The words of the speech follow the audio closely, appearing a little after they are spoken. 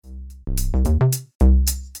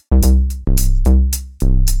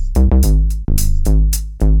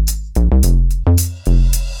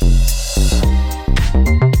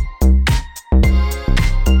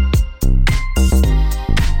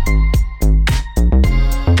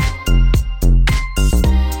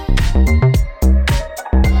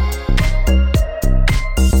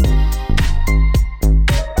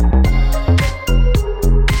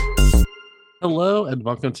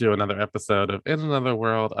welcome to another episode of In Another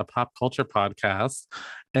World, a pop culture podcast.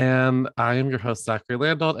 And I am your host, Zachary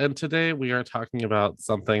Landolt. And today we are talking about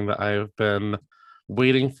something that I've been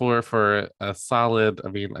waiting for a solid,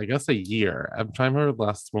 I guess a year. I'm trying to remember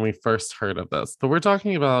last when we first heard of this, but we're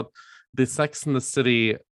talking about the Sex and the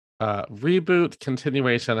City reboot,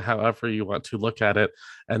 continuation, however you want to look at it,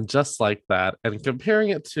 and just like that, and comparing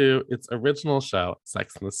it to its original show,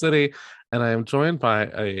 Sex and the City. And I am joined by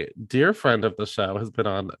a dear friend of the show, has been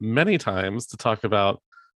on many times to talk about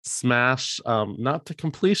Smash, not to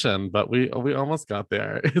completion, but we almost got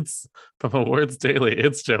there. It's from Awards Daily.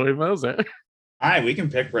 It's Joey Moser. Hi, we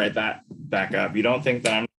can pick right that back up. You don't think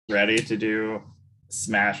that I'm ready to do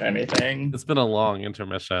Smash anything? It's been a long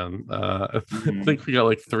intermission. I think we got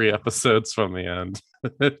like 3 episodes from the end.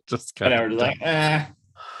 Just kind of like,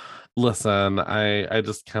 Listen, I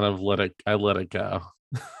just kind of let it go.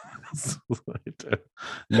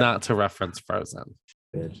 Not to reference Frozen.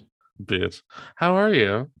 Bitch. How are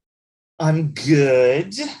you? I'm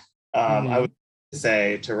good. I would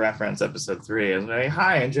say, to reference episode 3, is like,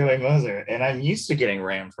 hi, I'm Joey Moser, and I'm used to getting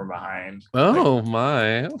rammed from behind. Oh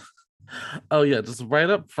my. Oh yeah, just right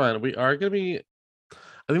up front, we are gonna be, I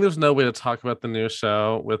think there's no way to talk about the new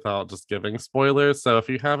show without just giving spoilers. So if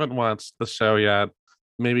you haven't watched the show yet,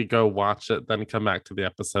 maybe go watch it, then come back to the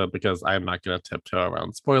episode, because I'm not going to tiptoe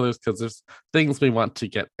around spoilers because there's things we want to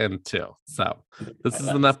get into. So this is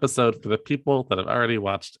an episode for the people that have already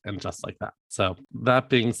watched, and just like that. So that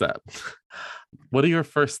being said, what are your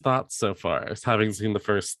first thoughts so far, as having seen the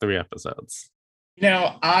first 3 episodes?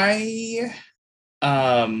 I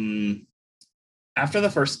after the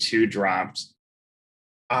first 2 dropped,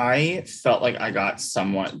 I felt like I got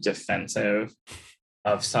somewhat defensive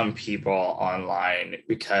of some people online,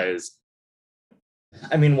 because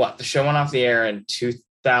the show went off the air in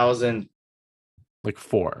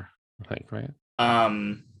 2004, I think, right?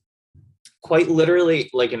 Quite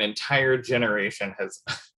literally, like, an entire generation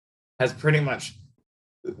has pretty much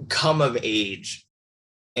come of age.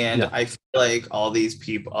 And I feel like all these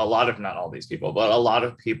people, not all these people, but a lot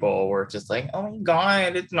of people were just like, oh my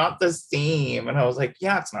God, it's not the same. And I was like,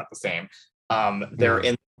 yeah, it's not the same. They're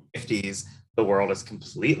in the 50s. The world is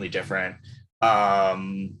completely different.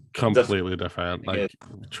 Completely different. Like,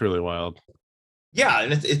 truly wild. Yeah,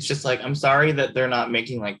 and it's just like, I'm sorry that they're not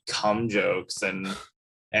making like cum jokes and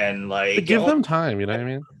like, but give them time, you know what I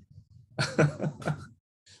mean?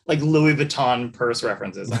 Like Louis Vuitton purse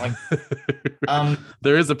references. I'm like,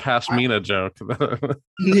 there is a Pashmina joke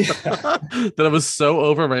that was so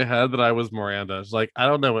over my head that I was Miranda. Like, I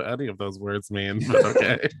don't know what any of those words mean, but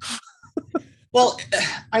okay. Well,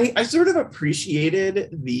 I sort of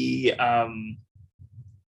appreciated the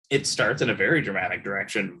it starts in a very dramatic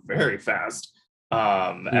direction very fast,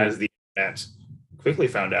 as the internet quickly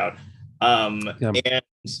found out. And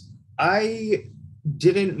I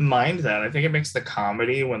didn't mind that. I think it makes the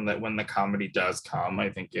comedy, when the comedy does come,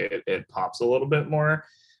 I think it pops a little bit more.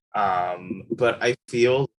 But I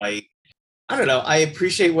feel like, I don't know, I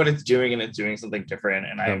appreciate what it's doing, and it's doing something different,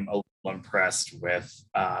 and I'm a little impressed with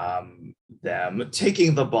them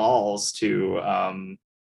taking the balls to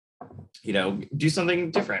do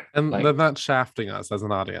something different. And they're not shafting us as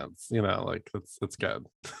an audience, like it's good.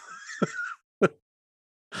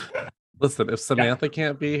 Listen, if Samantha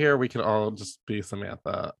can't be here, we can all just be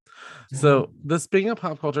Samantha. So this being a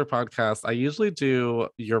pop culture podcast, I usually do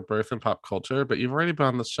your birth in pop culture, but you've already been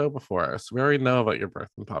on the show before, so we already know about your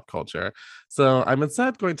birth in pop culture. So I'm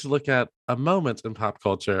instead going to look at a moment in pop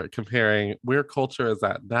culture, comparing where culture is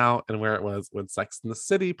at now and where it was when Sex and the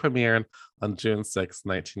City premiered on June 6,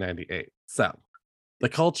 1998. So the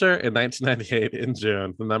culture in 1998 in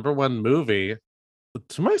June, the #1 movie.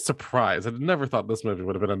 To my surprise, I never thought this movie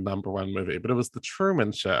would have been a #1 movie, but it was The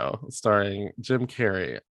Truman Show, starring Jim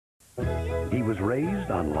Carrey. He was raised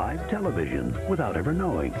on live television without ever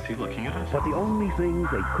knowing. Is he looking at us? But the only thing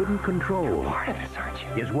they couldn't control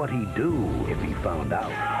is what he'd do if he found out.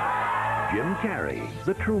 Jim Carrey,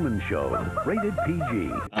 The Truman Show, rated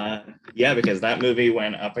PG. Yeah, because that movie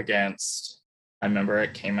went up against, I remember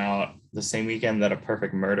it came out the same weekend that A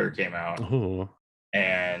Perfect Murder came out. Ooh.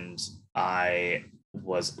 And I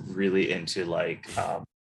was really into like oh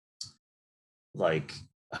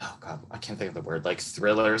God, I can't think of the word, like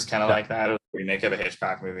thrillers, kind of like that. It was a remake of a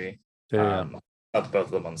Hitchcock movie. Both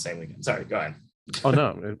of them on the same weekend. Sorry, go ahead. Oh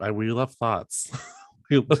no, we love thoughts.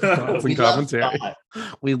 We love thoughts and commentary.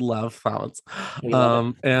 We love thoughts.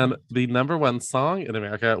 And the #1 song in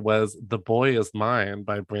America was "The Boy Is Mine"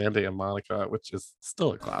 by Brandy and Monica, which is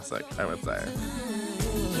still a classic, I would say.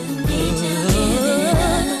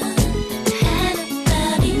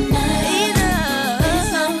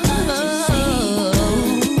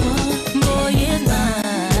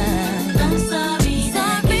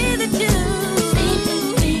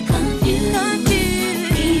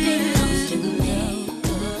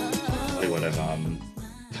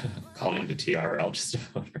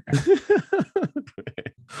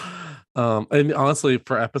 And honestly,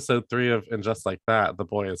 for episode 3 of And Just Like That, The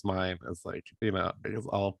Boy Is Mine is like, it's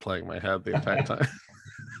all playing my head the entire time.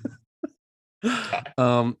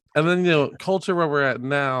 And then culture where we're at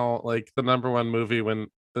now, like the number one movie when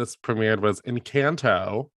this premiered was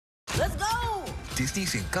Encanto. Let's go!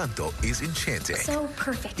 Disney's Encanto is enchanting. So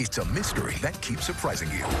perfect. It's a mystery that keeps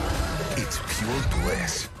surprising you. It's pure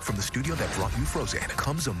bliss. From the studio that brought you Frozen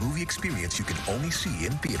comes a movie experience you can only see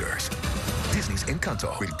in theaters. Disney's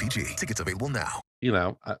Encanto, rated PG. Tickets available now.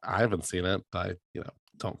 I haven't seen it, but I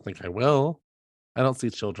don't think I will. I don't see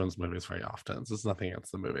children's movies very often. So there's nothing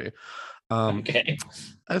against the movie. Okay.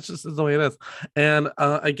 It's just the way it is. And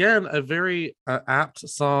again, a very apt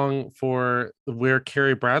song for where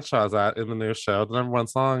Carrie Bradshaw's at in the new show. The number one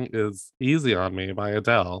song is Easy on Me by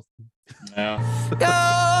Adele. No.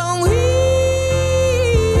 Go easy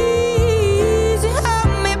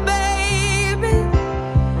on me, baby.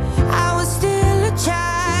 I was still a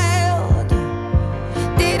child.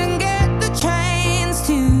 Didn't get the chance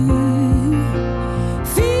to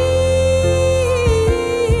feel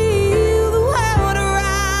the world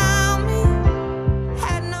around me.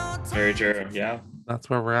 Had no time. Very true. Yeah. That's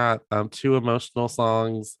where we're at. 2 emotional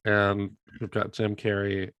songs, and we've got Jim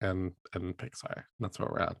Carrey and Pixar. That's where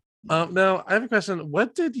we're at. Now I have a question.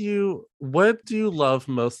 What do you love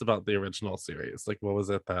most about the original series? Like, what was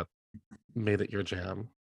it that made it your jam?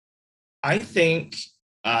 I think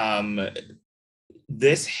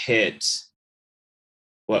this hit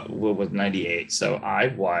what was 98. So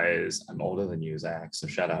I'm older than you, Zach, so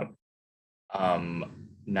shut up.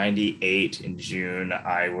 98 in June,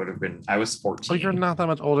 I was 14. Oh, you're not that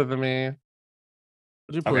much older than me.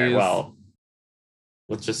 Would you please? Okay, well,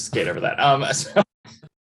 let's just skate over that. So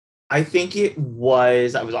I think I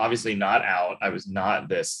was obviously not out. I was not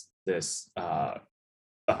this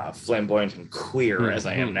flamboyant and queer as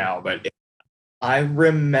I am now, but I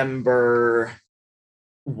remember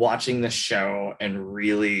watching the show and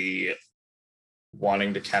really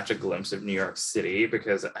wanting to catch a glimpse of New York City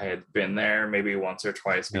because I had been there maybe once or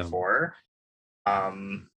twice before.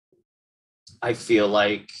 I feel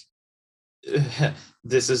like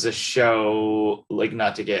this is a show, like,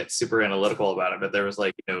 not to get super analytical about it, but there was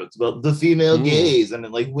like, it's about the female gaze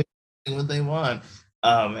and like what they want.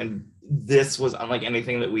 And this was unlike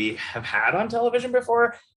anything that we have had on television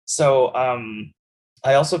before. So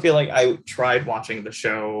I also feel like I tried watching the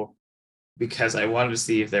show because I wanted to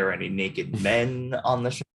see if there were any naked men on the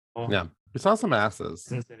show. Yeah, we saw some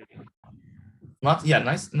asses. Nice.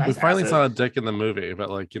 We finally saw a dick in the movie, but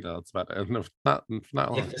it's about it. Not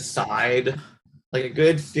like the side, like a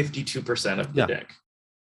good 52% of the dick.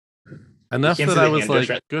 Enough that I was like,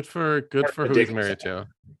 good for who he's married to.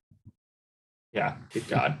 Yeah, good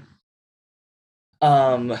God.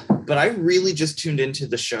 But I really just tuned into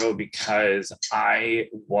the show because I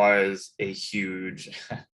was a huge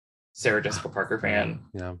Sarah Jessica Parker fan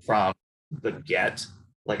from the get.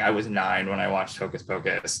 Like, I was 9 when I watched Hocus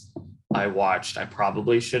Pocus. I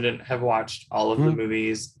probably shouldn't have watched all of the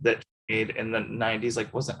movies that made in the 90s.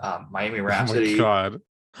 Like, wasn't Miami Rhapsody? Oh my God.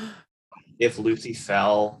 If Lucy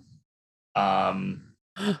Fell,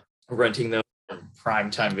 renting those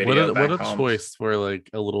primetime video. What a choice for like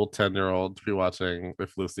a little 10-year-old to be watching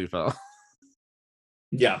If Lucy Fell.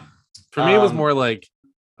 Yeah. For me, it was more like,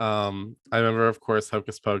 I remember, of course,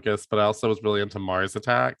 Hocus Pocus, but I also was really into Mars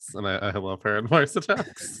Attacks, and I love her in Mars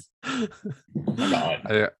Attacks. Oh my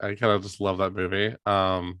God. I kind of just love that movie.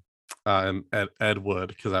 And Ed Wood,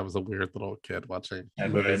 because I was a weird little kid watching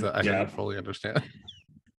movies that I didn't fully understand.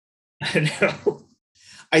 I know.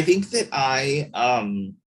 I think that I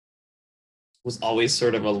was always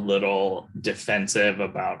sort of a little defensive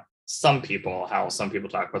about how some people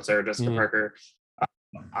talk about Sarah Jessica Parker.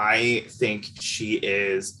 I think she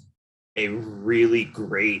is a really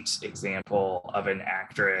great example of an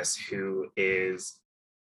actress who is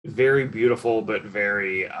very beautiful, but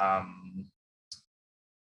very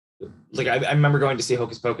like I remember going to see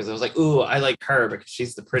Hocus Pocus. I was like, ooh, I like her because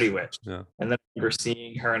she's the pretty witch. Yeah. And then I remember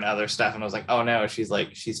seeing her and other stuff, and I was like, oh no, she's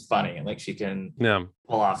funny and like she can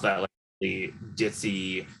pull off that like really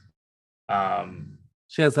ditzy.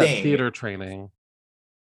 She has that theater training.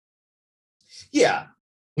 Yeah,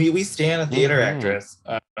 we stand a theater actress.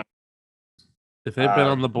 If they've been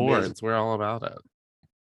on the boards, we're all about it.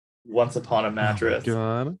 Once Upon a Mattress. Oh my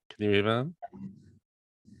God. Can you even?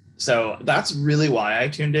 So that's really why I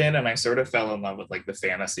tuned in, and I sort of fell in love with like the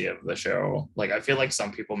fantasy of the show. Like, I feel like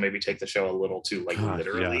some people maybe take the show a little too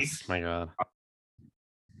literally. Yes. My God.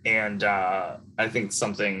 And I think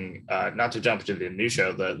something, not to jump to the new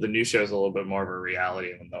show, the new show is a little bit more of a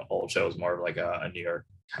reality, and the old show is more of like a New York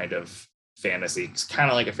kind of fantasy. It's kind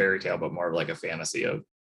of like a fairy tale, but more of like a fantasy of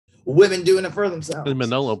women doing it for themselves. And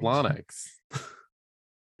Manolo Blahniks.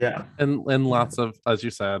 Yeah. And lots of, as you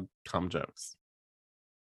said, cum jokes.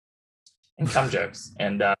 And cum jokes.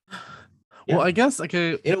 And well, I guess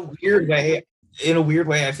okay. In a weird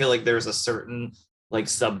way, I feel like there's a certain like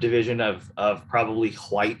subdivision of probably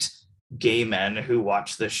white gay men who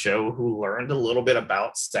watched the show who learned a little bit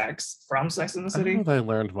about sex from Sex and the City. I don't know if I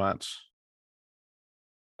learned much.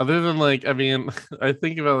 Other than like, I mean, I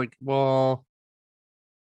think about like, well,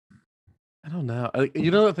 I don't know. You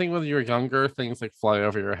know the thing when you're younger, things like fly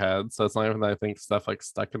over your head. So it's not even that I think stuff like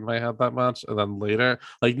stuck in my head that much. And then later,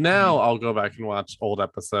 like now I'll go back and watch old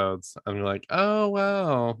episodes and be like, oh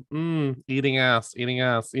wow, eating ass, you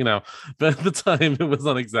know. But at the time it was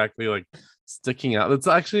not exactly like sticking out. It's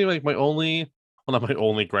actually like my only, well, not my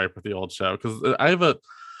only gripe with the old show, because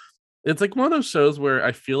it's like one of those shows where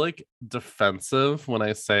I feel like defensive when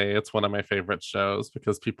I say it's one of my favorite shows,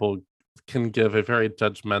 because people can give a very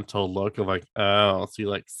judgmental look of like, oh, so you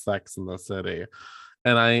like Sex in the City.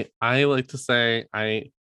 And I like to say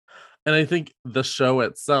I think the show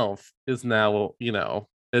itself is now, you know,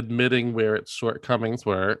 admitting where its shortcomings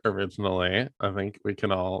were originally. I think we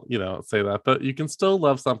can all, you know, say that, but you can still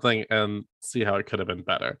love something and see how it could have been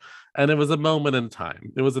better. And it was a moment in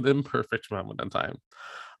time. It was an imperfect moment in time.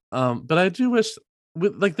 But I do wish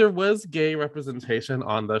like there was gay representation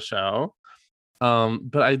on the show.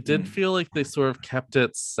 But I did feel like they sort of kept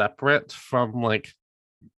it separate from like,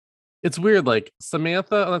 it's weird, like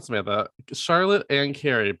Charlotte and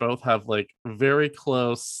Carrie both have like very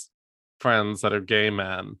close friends that are gay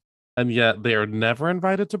men, and yet they are never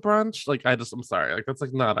invited to brunch. Like I'm sorry, like that's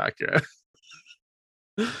like not accurate.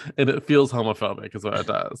 And it feels homophobic is what it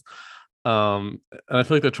does. And I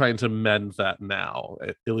feel like they're trying to mend that now.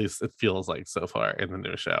 At least it feels like so far in the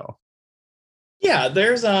new show. Yeah,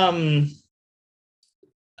 there's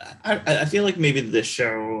I feel like maybe the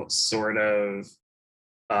show sort of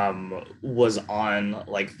was on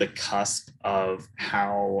like the cusp of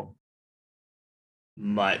how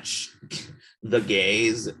much the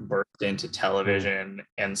gays burst into television,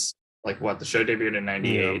 and like what the show debuted in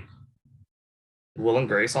 98. Yeah. Will and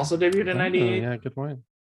Grace also debuted in 98. Yeah, good point.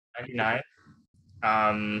 99.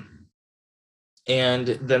 And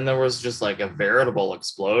then there was just like a veritable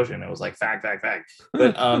explosion. It was like fact.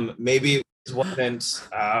 But maybe it wasn't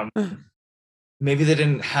maybe they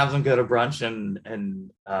didn't have them go to brunch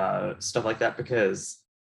and stuff like that because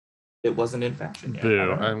it wasn't in fashion yet.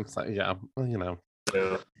 Boo. I'm sorry, yeah, you know.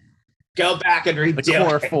 Boo. Go back and read the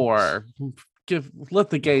core four. Let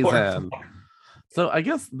the gays in. So I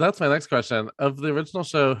guess that's my next question. Of the original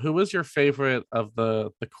show, who was your favorite of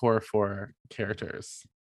the core four characters?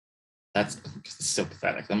 That's so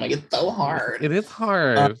pathetic. I'm like, it's so hard. It is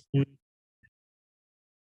hard.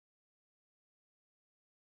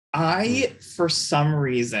 I, for some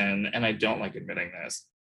reason, and I don't like admitting this,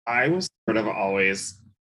 I was sort of always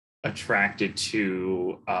attracted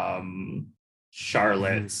to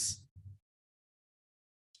Charlotte's.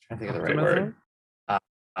 I'm trying to think of the right word.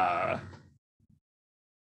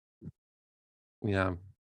 Yeah.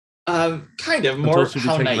 Kind of more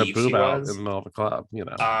how naive she was in the middle of a club, you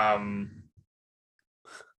know. I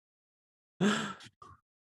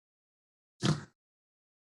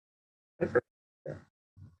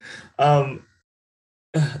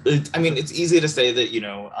mean, it's easy to say that, you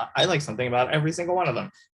know, I like something about every single one of them.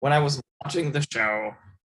 When I was watching the show,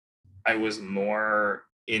 I was more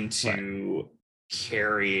into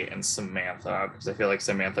Carrie and Samantha, because I feel like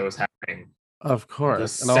Samantha was having, of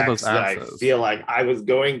course, and all those asses. I feel like I was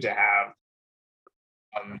going to have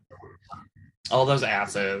all those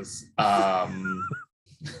asses. I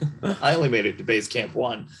only made it to base camp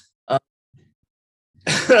 1.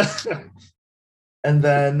 And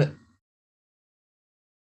then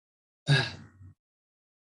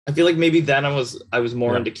I feel like maybe then I was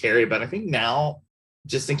more into Carrie, but I think now,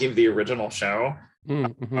 just thinking of the original show,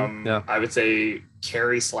 I would say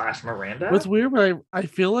Carrie / Miranda. What's weird, but I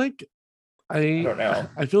feel like I don't know.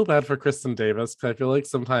 I feel bad for Kristen Davis, because I feel like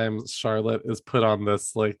sometimes Charlotte is put on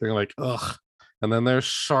this like thing like, ugh, and then there's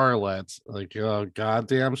Charlotte, like, oh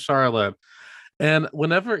goddamn Charlotte. And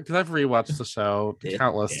whenever, because I've rewatched the show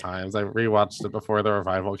countless times, I rewatched it before the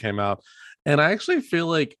revival came out, and I actually feel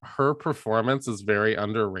like her performance is very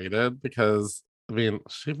underrated, because I mean,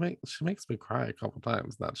 she makes me cry a couple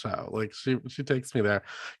times in that show. Like she takes me there,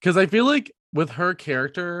 because I feel like with her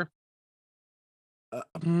character,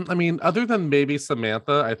 I mean, other than maybe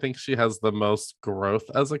Samantha, I think she has the most growth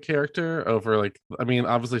as a character over, like, I mean,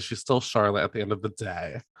 obviously she's still Charlotte at the end of the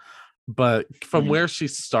day, but from where she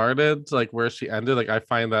started to like where she ended, like I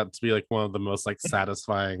find that to be like one of the most like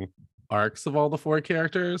satisfying arcs of all the 4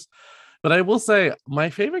 characters, But I will say my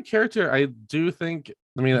favorite character, I do think,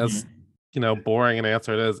 I mean, as boring an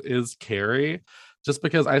answer it is Carrie, just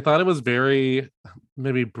because I thought it was very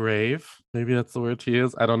maybe brave, maybe that's the word to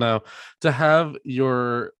use. I don't know, to have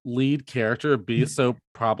your lead character be so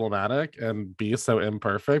problematic and be so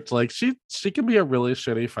imperfect. Like she can be a really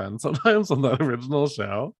shitty friend sometimes on that original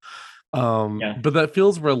show. But that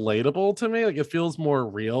feels relatable to me. Like it feels more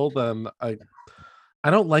real than I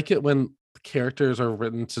don't like it when characters are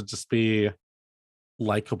written to just be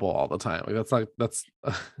likable all the time. Like that's I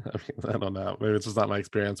mean, I don't know. Maybe it's just not my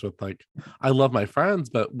experience with like I love my friends,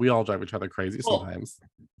 but we all drive each other crazy sometimes.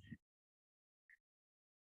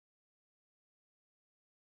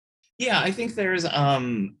 Yeah, I think there's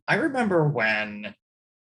I remember when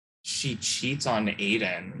she cheats on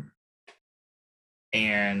Aiden,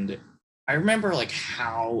 and I remember like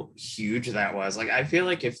how huge that was. Like I feel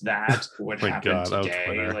like if that would happen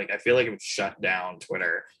today, like I feel like it would shut down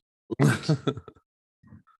Twitter.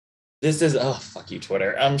 This is fuck you,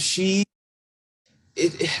 Twitter.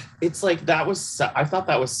 It's like that was I thought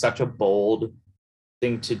that was such a bold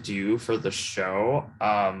thing to do for the show.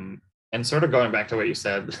 And sort of going back to what you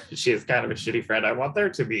said, she is kind of a shitty friend. I want there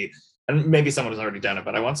to be, and maybe someone has already done it,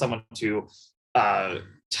 but I want someone to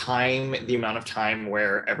time the amount of time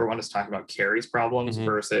where everyone is talking about Carrie's problems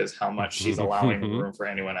versus how much she's allowing room for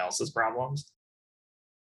anyone else's problems.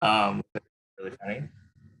 Really funny.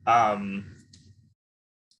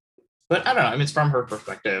 But I don't know. I mean, it's from her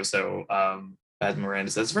perspective. So, as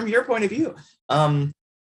Miranda says, from your point of view.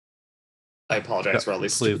 I apologize for all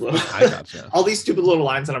these stupid little, all these stupid little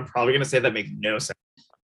lines that I'm probably going to say that make no sense.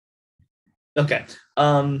 Okay.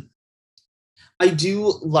 I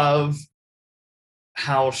do love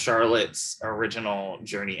how Charlotte's original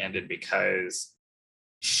journey ended because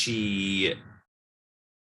she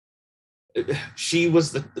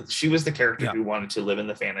was the character who wanted to live in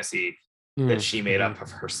the fantasy that she made up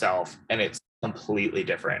of herself, and it's completely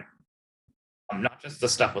different. Not just the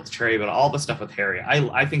stuff with Trey, but all the stuff with Harry.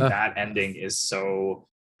 I think that ending is so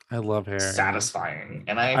I love Harry, satisfying,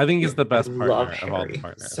 and I think he's the best partner of all the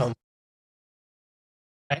partners. So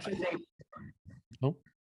I actually think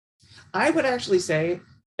I would actually say,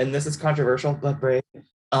 and this is controversial, but brave.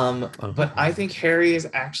 But I think Harry is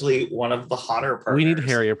actually one of the hotter partners. We need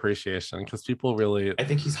Harry appreciation because people really. I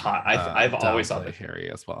think he's hot. I've always thought that Harry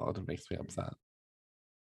as well, and it makes me upset.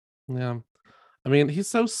 Yeah. I mean, he's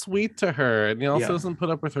so sweet to her, and he also doesn't put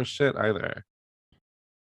up with her shit either.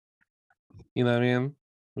 You know what I mean?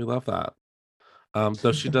 We love that.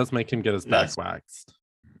 Though she does make him get his back waxed.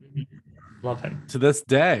 Love him to this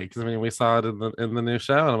day, because I mean, we saw it in the new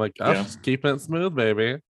show, and I'm like, oh, just keeping it smooth,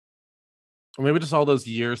 baby. Or maybe just all those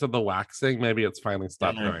years of the waxing, maybe it's finally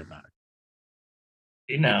stopped going back.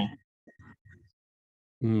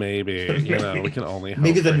 Maybe we can only hope.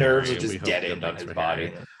 Maybe the nerves are just deadened on his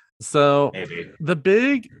body. So the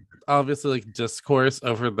big, obviously, like discourse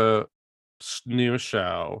over the new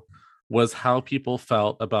show was how people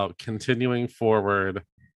felt about continuing forward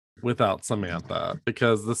without Samantha,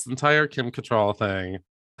 because this entire Kim Cattrall thing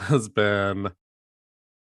has been,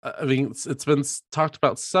 I mean, it's been talked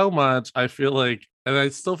about so much. I feel like, and I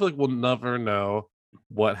still feel like we'll never know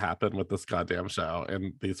what happened with this goddamn show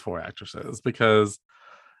and these four actresses, because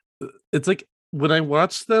it's like, when I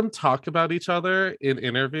watch them talk about each other in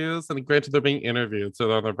interviews, and granted they're being interviewed, so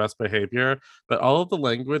they're on their best behavior, but all of the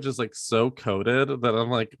language is like so coded that I'm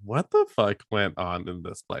like, what the fuck went on in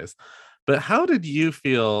this place? But how did you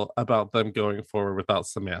feel about them going forward without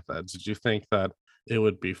Samantha? Did you think that it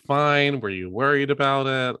would be fine? Were you worried about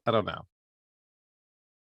it? I don't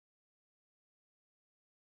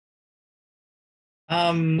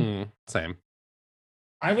know. Same.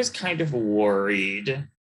 I was kind of worried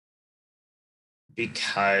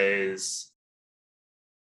because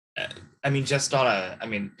I mean, just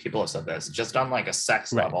on people have said this, just on like a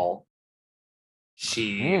sex level,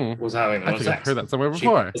 she was having the most sex. I've heard that somewhere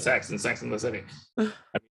before. Sex and Sex in the City.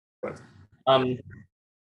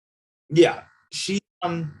 She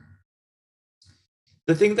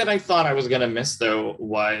the thing that I thought I was gonna miss though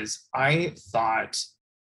was I thought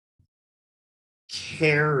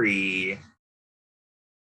Carrie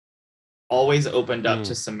always opened up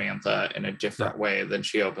to Samantha in a different way than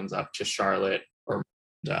she opens up to Charlotte or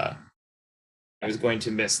I was going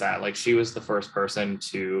to miss that. Like, she was the first person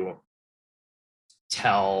to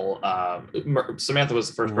tell Samantha was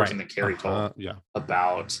the first person that Carrie told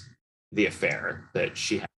about the affair that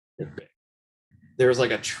she had. There's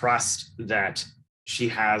like a trust that she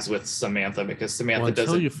has with Samantha, because Samantha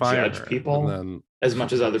doesn't judge people as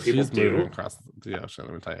much as other people do. Across the ocean,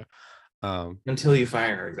 let me tell you. Until you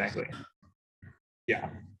fire her, exactly. Yeah,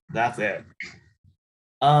 that's it.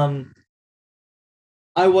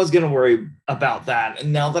 I was gonna worry about that,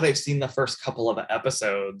 and now that I've seen the first couple of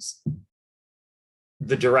episodes,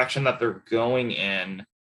 the direction that they're going in,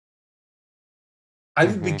 I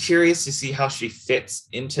would be curious to see how she fits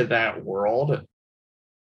into that world.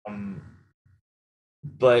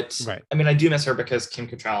 But Right. I mean, I do miss her because Kim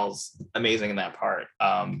Cattrall's amazing in that part.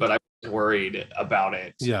 But I was worried about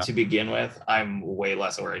it to begin with. I'm way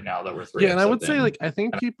less worried now that we're 3 and I would episodes say, in. like, I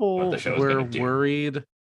think people were worried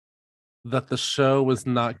that the show was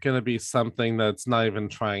not going to be something that's not even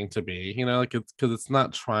trying to be, you know, like it's because it's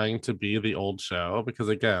not trying to be the old show, because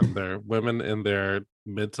again, they're women in their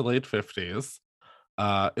mid to late 50s.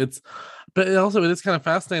 But it is kind of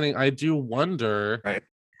fascinating. I do wonder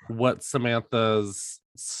what Samantha's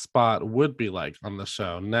spot would be like on the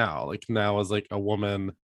show now, like now as like a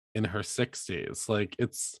woman in her 60s. Like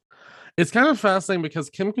it's kind of fascinating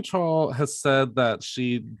because Kim Cattrall has said that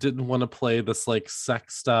she didn't want to play this like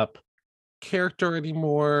sexed up character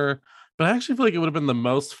anymore, but I actually feel like it would have been the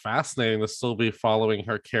most fascinating to still be following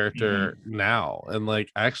her character now. And like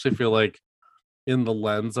I actually feel like in the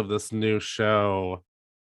lens of this new show,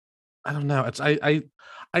 I don't know,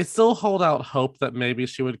 I still hold out hope that maybe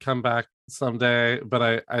she would come back someday,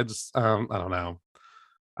 but I just I don't know.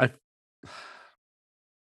 I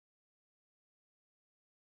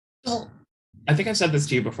think I've said this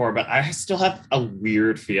to you before, but I still have a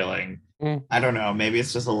weird feeling. I don't know. Maybe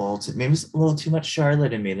it's just a little too much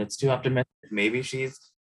Charlotte in me. That's too optimistic. Maybe she's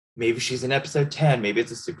in episode 10. Maybe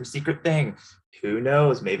it's a super secret thing. Who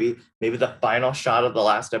knows? Maybe the final shot of the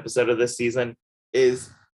last episode of this season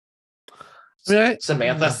is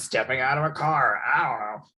Samantha stepping out of a car. I don't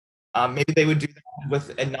know. Maybe they would do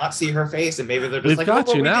that and not see her face, and maybe they're just We've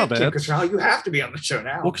got you now, bitch. Cattrall, you have to be on the show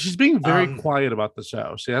now. Well, she's being very quiet about the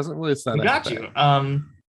show. She hasn't really said anything. Got you.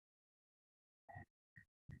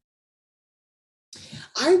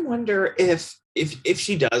 I wonder if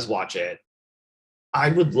she does watch it, I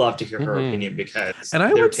would love to hear her opinion, because and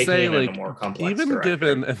I would say, it in like, a more complex even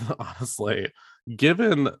direction.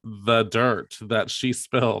 given the dirt that she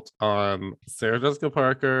spilt on Sarah Jessica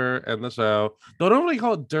Parker and the show, though I don't really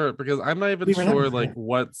call it dirt because I'm not even sure like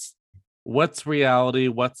what's reality,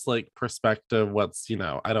 what's like perspective, what's, you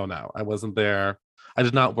know, I don't know. I wasn't there. I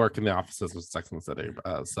did not work in the offices of Sex and the City,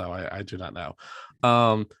 so I do not know.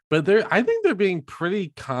 But I think they're being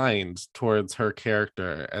pretty kind towards her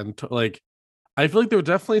character, and like I feel like they were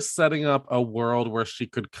definitely setting up a world where she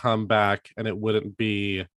could come back and it wouldn't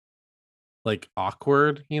be like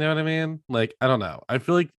awkward, you know what I mean? Like I don't know. I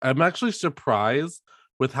feel like I'm actually surprised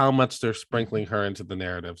with how much they're sprinkling her into the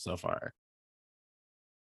narrative so far.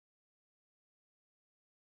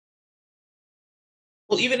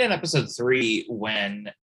 Well, even in episode 3,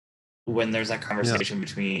 when there's that conversation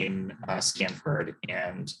between Stanford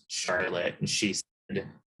and Charlotte, and she said,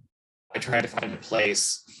 I tried to find a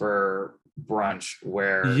place for brunch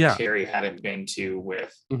where Carrie hadn't been to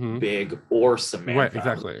with Big or Samantha. Right,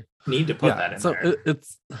 exactly. Need to put that in there.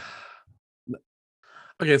 It's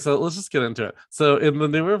okay, so let's just get into it. So in the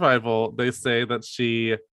new revival, they say that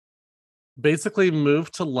she basically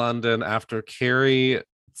moved to London after Carrie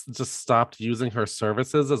just stopped using her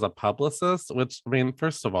services as a publicist, which, I mean,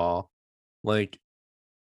 first of all, like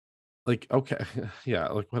okay, yeah,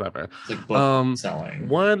 like whatever. It's like book selling.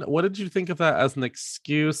 One, what did you think of that as an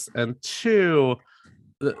excuse? And two,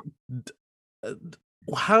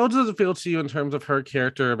 how does it feel to you in terms of her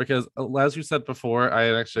character? Because as you said before,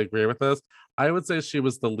 I actually agree with this. I would say she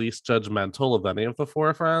was the least judgmental of any of the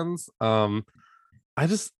 4 friends. I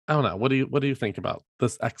don't know. What do you think about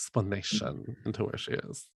this explanation into where she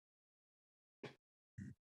is?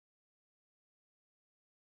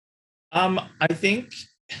 I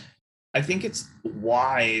think it's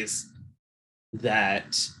wise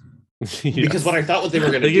that because what I thought what they were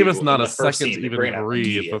going to do, they gave us not a second scene, to even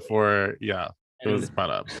breathe before it was brought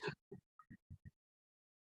up.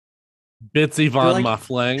 Bitsy Von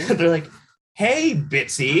Muffling. They're like, hey,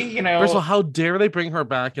 Bitsy, you know. First of all, how dare they bring her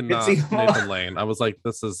back and not Nathan Lane? I was like,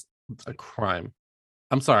 this is a crime.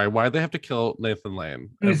 I'm sorry, why'd they have to kill Nathan Lane?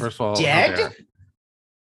 And first of all, dead?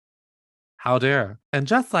 How dare. And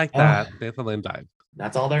just like that, Nathan Lane died.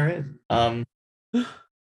 That's all there is. And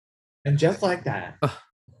just like that,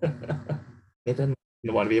 Nathan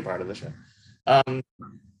didn't want to be a part of the show.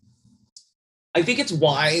 I think it's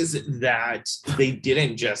wise that they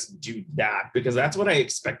didn't just do that, because that's what I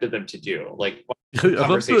expected them to do. Like,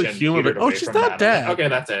 conversation. Humor, but, she's not dead. Okay,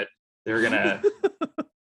 that's it. They're gonna.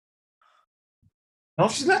 No,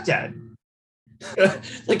 she's not dead.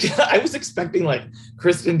 Like, I was expecting like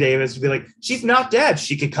Kristen Davis to be like, she's not dead.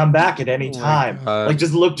 She could come back at any time. Like,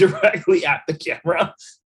 just look directly at the camera.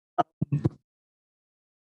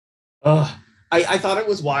 I thought it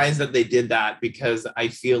was wise that they did that because I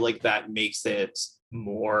feel like that makes it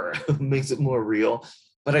more makes it more real.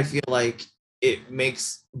 But I feel like it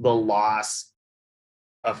makes the loss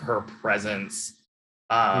of her presence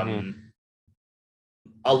a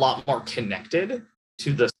lot more connected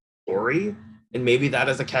to the story. And maybe that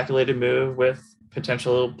is a calculated move with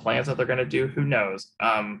potential plans that they're going to do. Who knows?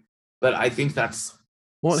 But I think that's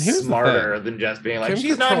here's smarter than just being like, Kim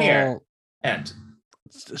she's not here. Cattrall, And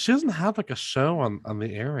she doesn't have like a show on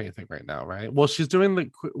the air or anything right now, right? Well, she's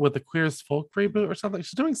doing with the Queer as Folk reboot or something.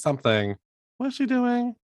 She's doing something. What is she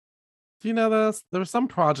doing? Do you know this? There was some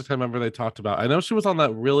project I remember they talked about. I know she was on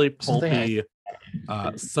that really pulpy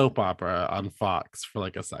soap opera on Fox for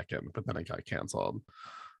like a second, but then it got canceled.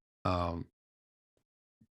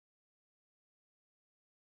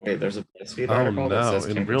 Wait, there's a BuzzFeed article that says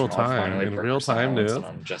in Kim real Cattrall time, finally in broke real her time silence, news. and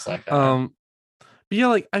I'm just like that. Yeah,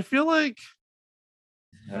 like I feel like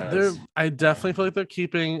Yes. I definitely feel like they're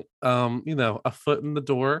keeping a foot in the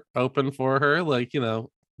door open for her. Like,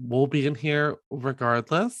 we'll be in here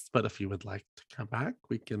regardless, but if you would like to come back,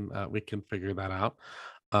 we can figure that out.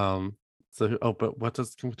 But what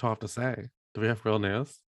does Kim Cattrall have to say? Do we have real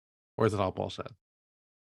news? Or is it all bullshit?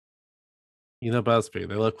 BuzzFeed,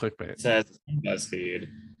 they love clickbait. It says BuzzFeed.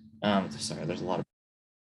 Sorry, there's a lot of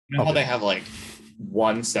how they have like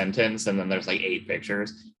one sentence and then there's like 8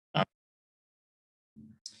 pictures.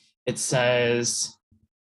 It says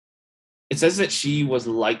that she was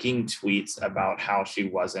liking tweets about how she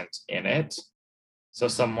wasn't in it. So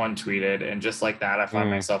someone tweeted, and just like that, I find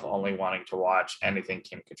myself only wanting to watch anything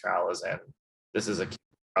Kim Cattrall is in. This is a Kim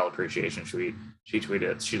Cattrall appreciation tweet. She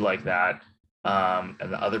tweeted, she liked that. And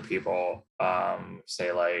the other people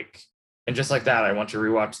say like, and just like that, I want to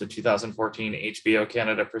rewatch the 2014 HBO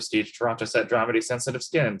Canada Prestige Toronto set dramedy Sensitive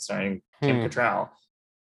Skin starring Kim Cattrall.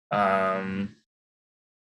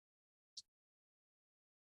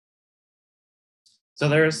 So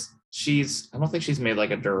I don't think she's made like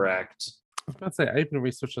a direct. I was about to say, I even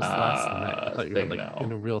researched this last night. I thought you were like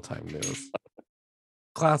in real time news.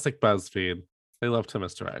 Classic BuzzFeed. They love to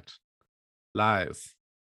misdirect. Lies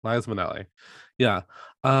Minnelli. Yeah.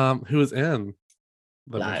 Who was in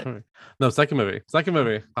the first movie? No, second movie.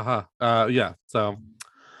 Yeah. So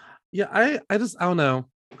yeah, I don't know.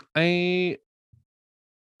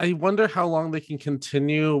 I wonder how long they can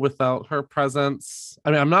continue without her presence. I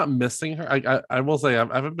mean, I'm not missing her. I will say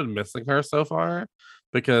I haven't been missing her so far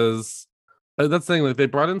because that's the thing. Like they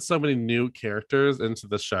brought in so many new characters into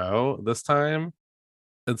the show this time,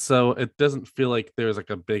 and so it doesn't feel like there's like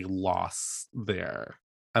a big loss there.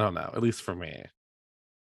 I don't know, at least for me.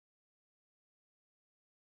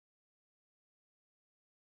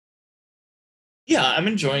 Yeah, I'm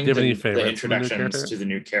enjoying the introductions to the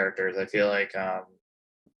new characters. I feel like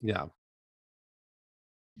yeah.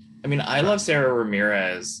 I mean, I love Sarah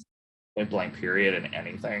Ramirez, point blank period, in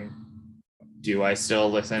anything. Do I still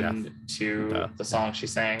listen to the song she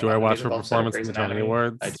sang? Do I watch her performance in the Tony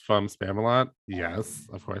Awards from Spamalot? Yes,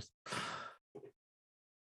 of course.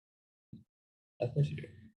 Of course you do.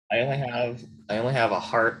 I only have a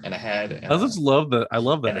heart and a head. And I just love the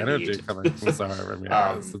and energy coming from Sarah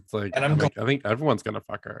Ramirez. It's like, and I think everyone's gonna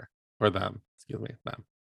fuck her or them. Excuse me, them.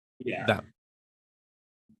 Yeah. Them.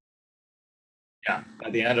 Yeah.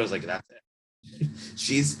 At the end, I was like, that's it.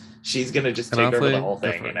 she's gonna just take over the whole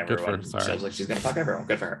thing, and everyone shows like she's gonna fuck everyone.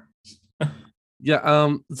 Good for her.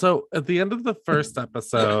 Yeah. So at the end of the first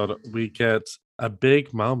episode, we get a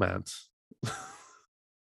big moment.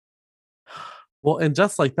 Well, and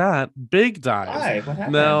just like that, Big dies. Why? What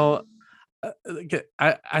happened? Now,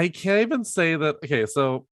 I can't even say that. Okay,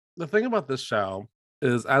 so the thing about this show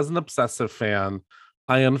is, as an obsessive fan,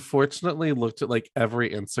 I unfortunately looked at like every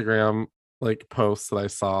Instagram like post that I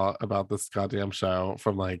saw about this goddamn show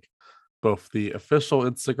from like both the official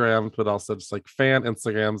Instagrams, but also just like fan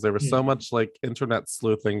Instagrams. There was so much like internet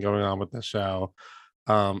sleuthing going on with the show.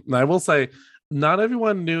 And I will say, not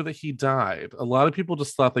everyone knew that he died. A lot of people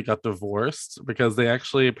just thought they got divorced because they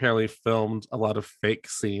actually apparently filmed a lot of fake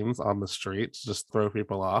scenes on the street to just throw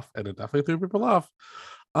people off, and it definitely threw people off.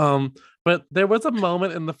 But there was a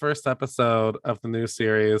moment in the first episode of the new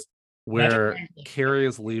series where Carrie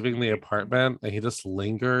is leaving the apartment and he just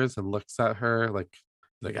lingers and looks at her like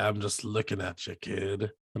I'm just looking at you, kid.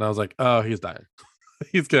 And I was like, oh, he's dying.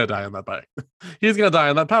 He's gonna die on that bike. He's gonna die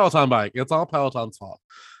on that Peloton bike. It's all Peloton's fault.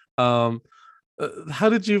 How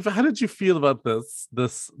did you feel about this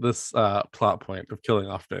plot point of killing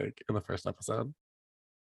off Big in the first episode?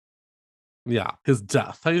 Yeah, his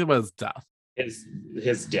death. How do you think about his death?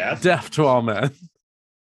 His death? Death to all men.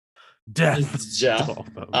 Death. His death. To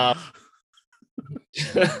all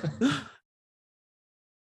men.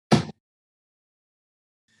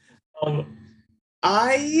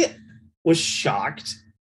 I was shocked.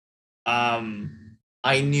 I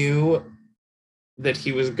knew that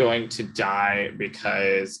he was going to die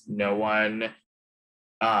because no one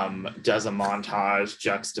does a montage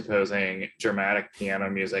juxtaposing dramatic piano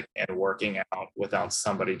music and working out without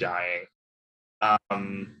somebody dying. That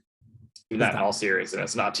in all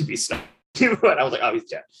seriousness, not to be snarky, but I was like, oh, he's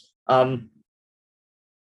dead.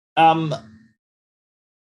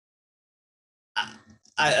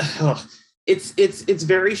 It's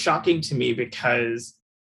very shocking to me because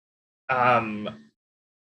it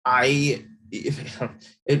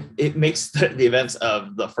makes the events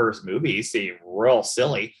of the first movie seem real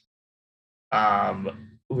silly.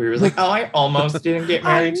 We were like, oh, I almost didn't get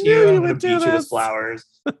married to you. I'm gonna beat you with flowers.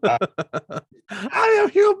 I am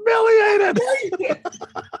humiliated.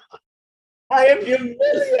 I am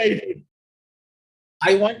humiliated.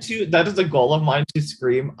 That is a goal of mine, to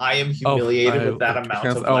scream, I am humiliated with that amount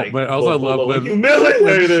of like. But also I love when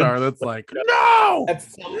humiliated. Charlotte's like, no,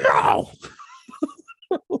 no.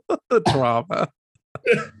 The drama.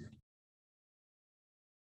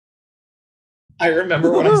 I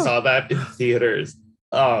remember when I saw that in theaters.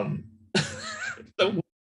 The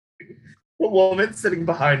woman sitting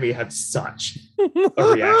behind me had such a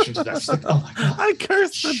reaction to that. She's like, oh my God. I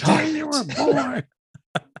cursed the day you were born.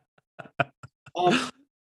 I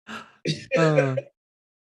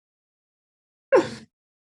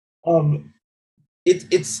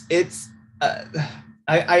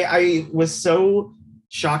was so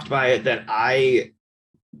shocked by it that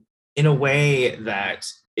in a way that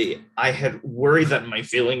I had worried that my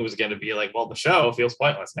feeling was going to be like, well, the show feels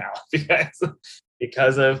pointless now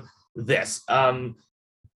because of this.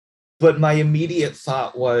 But my immediate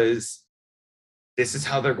thought was, this is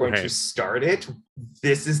how they're going to start it.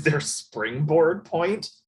 This is their springboard point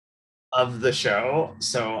of the show.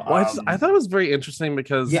 So I thought it was very interesting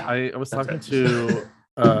because I was talking to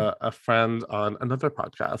a friend on another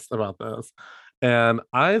podcast about this, and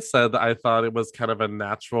I said that I thought it was kind of a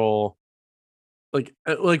natural, like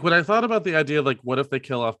when I thought about the idea of like, what if they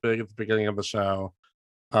kill off Big at the beginning of the show,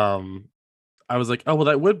 I was like, oh well,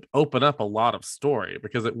 that would open up a lot of story,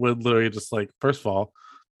 because it would literally just like, first of all,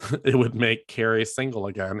 it would make Carrie single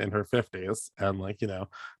again in her 50s, and like, you know,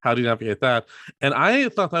 how do you navigate that? And I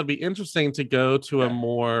thought that'd be interesting to go to a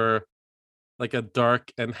more like a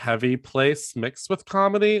dark and heavy place mixed with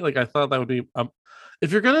comedy. Like I thought that would be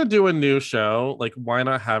if you're gonna do a new show, like why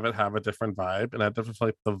not have it have a different vibe? And I definitely feel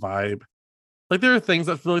like the vibe, like there are things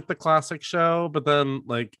that feel like the classic show, but then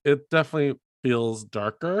like it definitely feels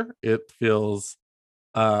darker, it feels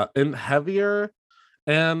and heavier,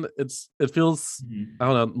 and it feels I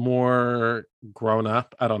don't know, more grown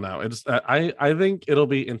up. I don't know, it's I think it'll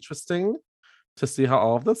be interesting to see how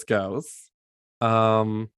all of this goes.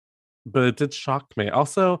 But it did shock me.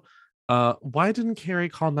 Also, why didn't Carrie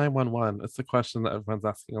call 911? It's the question that everyone's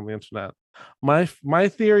asking on the internet. My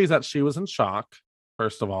theory is that she was in shock,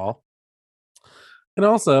 first of all. And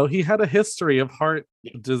also, he had a history of heart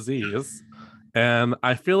disease. And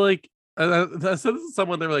I feel like I said this to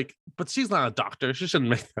someone, they were like, but she's not a doctor, she shouldn't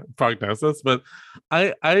make that prognosis. But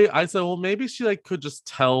I said, well, maybe she like could just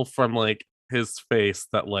tell from like his face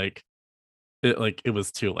that like it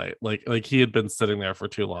was too late. Like he had been sitting there for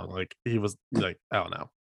too long. Like he was like, I don't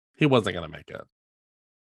know, he wasn't gonna make it.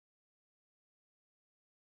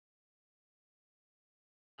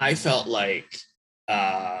 I felt like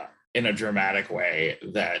in a dramatic way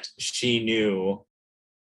that she knew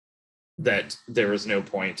that there was no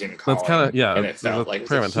point in calling. That's kind of, yeah, and it felt like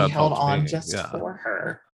he held on just for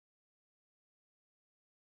her.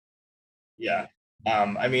 Yeah.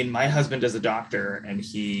 I mean, my husband is a doctor, and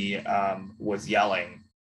he was yelling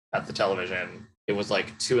at the television. It was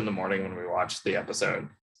like 2 a.m. when we watched the episode,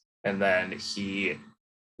 and then he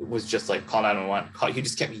was just like, call 911. He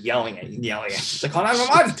just kept yelling at He's like, call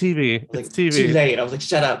 911. It's TV. Like, it's TV. Too late. I was like,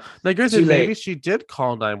 shut up. Like, granted, maybe she did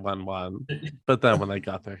call 911, but then when they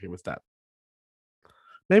got there, he was dead.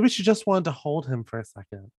 Maybe she just wanted to hold him for a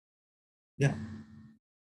second. Yeah.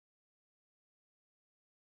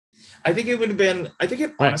 I think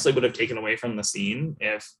it honestly would have taken away from the scene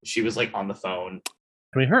if she was like on the phone.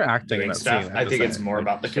 I mean, her acting doing in that stuff. scene, I think it's more like,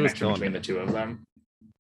 about the connection between the two of them.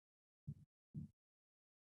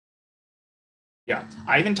 Yeah.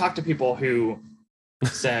 I even talked to people who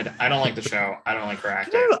said, I don't like the show, I don't like her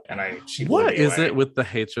acting, what is it with the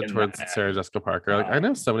hatred towards Sarah Jessica Parker? Like, I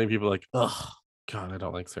know so many people like, oh God, I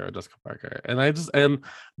don't like Sarah Jessica Parker. And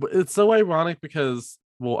it's so ironic because,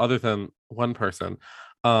 well, other than one person,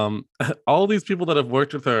 all these people that have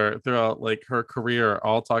worked with her throughout like her career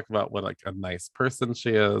all talk about what like a nice person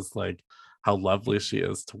she is, like how lovely she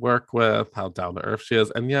is to work with, how down to earth she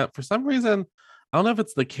is. And yet, for some reason, I don't know if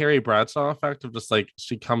it's the Carrie Bradshaw effect of just like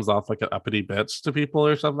she comes off like an uppity bitch to people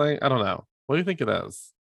or something. I don't know. What do you think it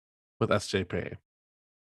is with SJP?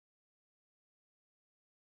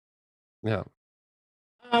 Yeah.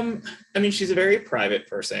 I mean, she's a very private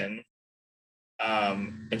person.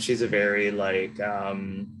 And she's a very like I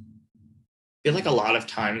feel like a lot of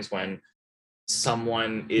times when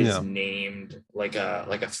someone is Yeah. named like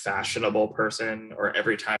a fashionable person, or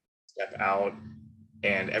every time they step out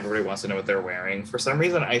and everybody wants to know what they're wearing, for some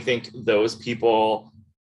reason I think those people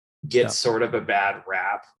get Yeah. sort of a bad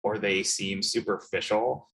rap, or they seem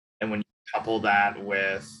superficial. And when you couple that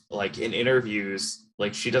with like in interviews,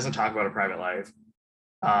 like she doesn't talk about her private life.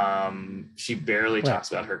 She barely Right.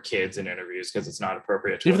 talks about her kids in interviews because it's not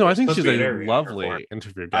appropriate to Even what though I they're think supposed she's to be a interviewing her for. lovely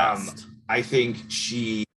interview guest. I think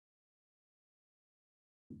she,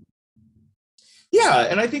 yeah,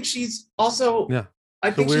 and I think she's also, Yeah. I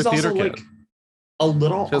She's a think weird she's also theater like kid. a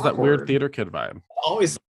little She has that weird awkward. theater kid vibe.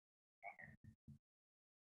 Always,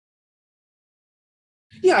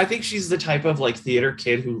 yeah, I think she's the type of like theater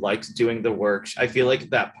kid who likes doing the work. I feel like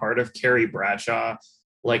that part of Carrie Bradshaw,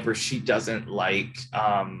 like where she doesn't like,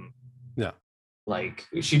 Yeah. like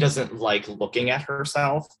she doesn't like looking at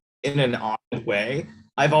herself in an odd way.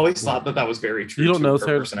 I've always thought that that was very true. You don't to know her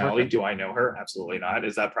Sarah personality. Jessica Do I know her? Absolutely not.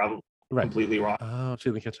 Is that probably Right. completely wrong? Oh, she's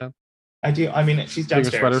in the kitchen. I do. I mean, she's Doing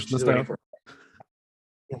her downstairs. sweaters She's in the waiting stove? for.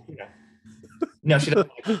 Yeah, no, she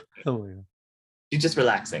doesn't. Oh, yeah. She's just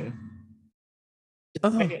relaxing.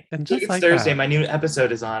 Oh, and just It's like Thursday. that. My new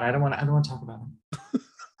episode is on. I don't want to talk about it.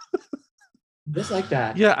 Just like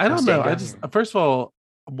that. Yeah, I I'm don't staying know. I down just here. first of all,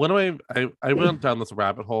 one of I went down this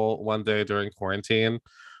rabbit hole one day during quarantine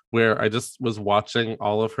where I just was watching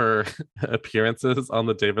all of her appearances on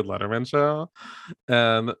the David Letterman show,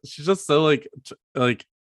 and she's just so like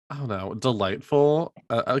I don't know, delightful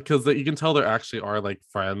because you can tell there actually are like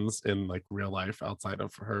friends in like real life outside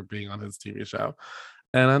of her being on his TV show,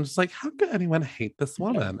 and I'm just like, how could anyone hate this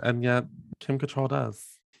woman? And yet Kim Cattrall does.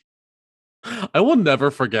 I will never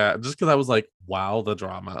forget, just because I was like, wow, the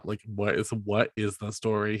drama. Like, what is the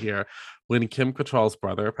story here? When Kim Cattrall's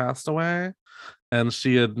brother passed away, and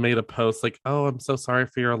she had made a post like, oh, I'm so sorry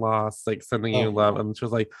for your loss, like sending you love. And she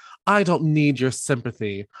was like, I don't need your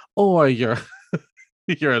sympathy or your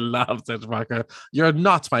your love, Sarah Parker. You're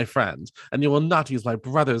not my friend, and you will not use my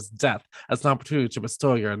brother's death as an opportunity to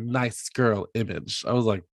restore your nice girl image. I was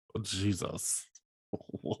like, Jesus.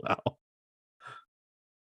 Wow.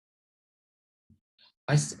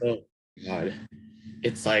 Oh God,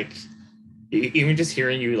 it's like even just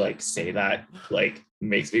hearing you like say that like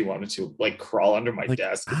makes me want to like crawl under my Like,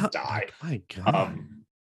 desk and die. my God.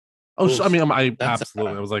 I oof, mean, I that's,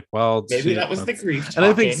 absolutely. I was like, well, maybe that was the that's- grief. and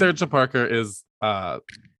I think talking. Sarah Parker is a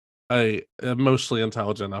emotionally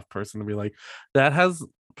intelligent enough person to be like, that has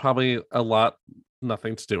probably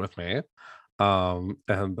nothing to do with me. And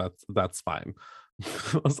that's fine.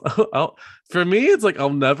 For me, it's like I'll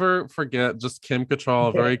never forget just Kim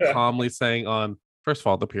Cattrall very calmly saying on, first of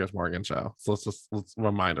all, the Piers Morgan show. So let's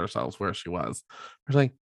remind ourselves where she was. We're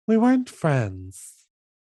like, we weren't friends.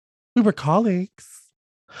 We were colleagues.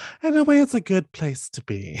 In a way, it's a good place to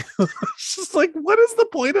be. It's just like, what is the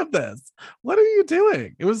point of this? What are you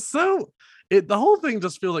doing? It was the whole thing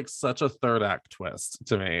just feels like such a third act twist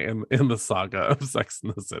to me in the saga of Sex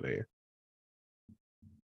and the City.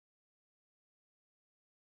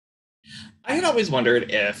 I had always wondered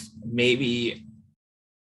if maybe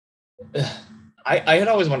I had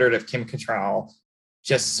always wondered if Kim Cattrall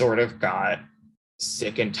just sort of got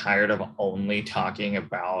sick and tired of only talking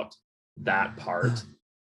about that part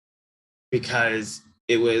because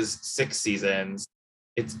it was 6 seasons.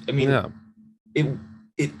 I mean, Yeah.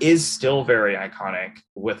 it is still very iconic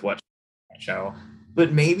with what show,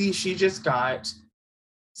 but maybe she just got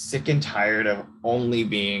sick and tired of only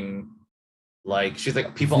being like, she's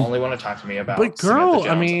like, people only want to talk to me about But Samantha girl, I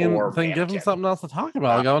Jones mean, or then give them Mannequin. something else to talk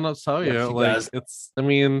about. Like, I want to tell Yeah, you, she like, does. I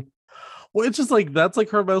mean, well, it's just like that's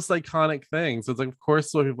like her most iconic thing. So it's like, of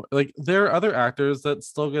course, so people, like, there are other actors that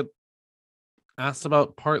still get asked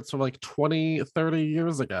about parts from like 20, 30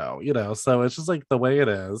 years ago, so it's just like the way it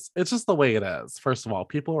is. It's just the way it is. First of all,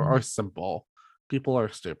 people are simple. People are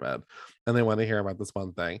stupid, and they want to hear about this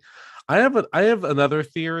one thing. I have another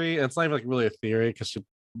theory, and it's not even like really a theory because she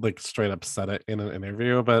like straight up said it in an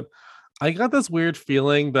interview, but I got this weird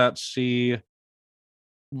feeling that she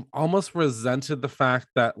almost resented the fact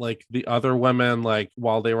that like the other women, like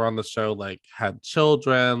while they were on the show, like had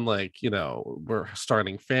children, like were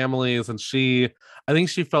starting families, and I think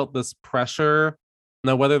she felt this pressure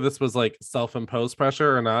Now, whether this was like self-imposed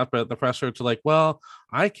pressure or not, but the pressure to like, well,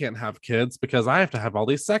 I can't have kids because I have to have all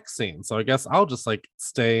these sex scenes. So I guess I'll just like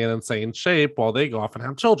stay in insane shape while they go off and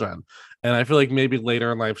have children. And I feel like maybe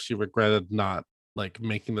later in life she regretted not like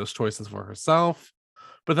making those choices for herself.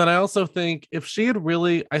 But then I also think if she had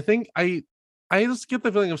really, I just get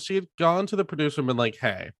the feeling if she had gone to the producer and been like,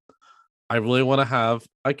 hey, I really want to have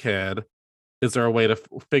a kid. Is there a way to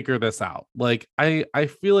figure this out? Like, I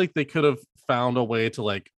feel like they could have found a way to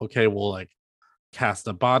like, okay, we'll like cast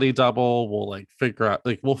a body double. We'll like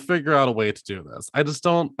we'll figure out a way to do this. I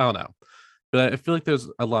don't know. But I feel like there's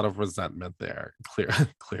a lot of resentment there,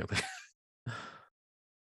 clearly.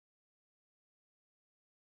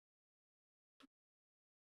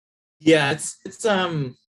 Yeah, it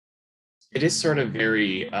is sort of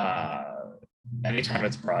very anytime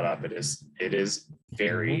it's brought up, it is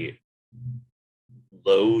very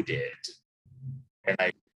loaded. And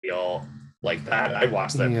I feel like that. I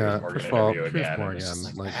watched that Yeah, Piers Morgan first of all, interview Piers again. And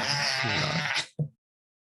it's Morgan, just like, ah.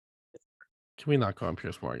 can we not go on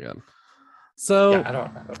Piers Morgan? Yeah, So I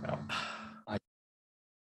don't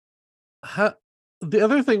know. the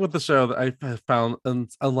other thing with the show that I have found, and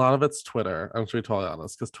a lot of it's Twitter, I'm to be totally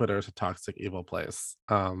honest, because Twitter is a toxic, evil place,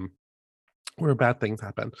 where bad things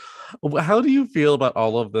happen. How do you feel about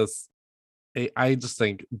all of this? I just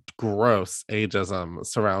think gross ageism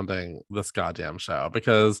surrounding this goddamn show,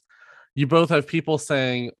 because you both have people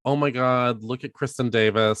saying, "Oh my god, look at Kristen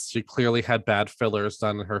Davis. She clearly had bad fillers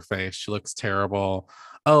done in her face. She looks terrible.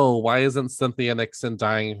 Oh, why isn't Cynthia Nixon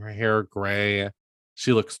dyeing her hair gray?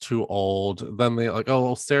 She looks too old." Then they like,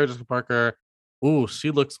 "Oh, Sarah Jessica Parker. Ooh,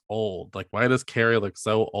 she looks old. Like, why does Carrie look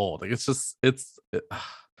so old?" Like,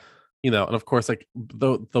 and of course, like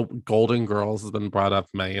the Golden Girls has been brought up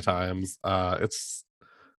many times. It's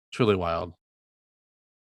truly wild.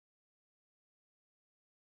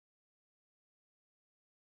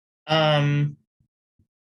 Um,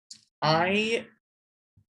 I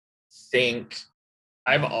think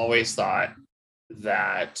I've always thought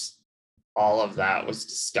that all of that was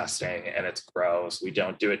disgusting and it's gross. We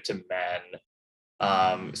don't do it to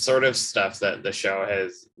men. Sort of stuff that the show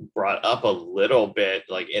has brought up a little bit,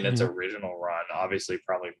 like in its original run. Obviously,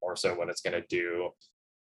 probably more so what it's going to do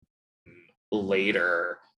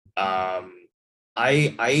later. I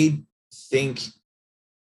think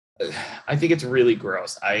I think it's really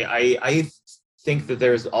gross. I think that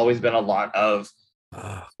there's always been a lot of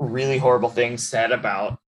Ugh. really horrible things said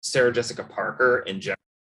about Sarah Jessica Parker in general.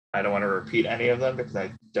 I don't want to repeat any of them because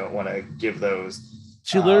I don't want to give those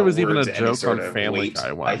She literally was even a words any joke sort on of Family weight. Guy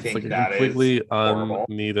I once, like think a that is completely horrible.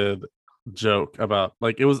 unneeded joke about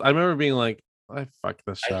like it was. I remember being like, "I fuck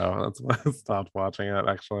this I, show." That's why I stopped watching it.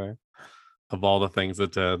 Actually, of all the things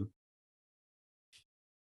it did,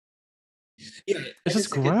 yeah, it's I just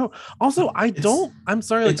just think gross. Also, I it's don't. I'm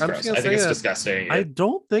sorry. Like, it's I'm just gross. gonna I think say it's it. disgusting. I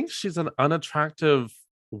don't think she's an unattractive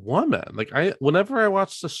woman. Like, whenever I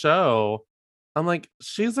watch the show, I'm like,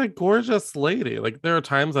 she's a gorgeous lady. Like, there are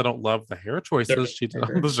times I don't love the hair choices she did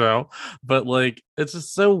on the show, but like, it's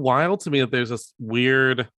just so wild to me that there's this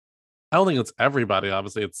weird. I don't think it's everybody.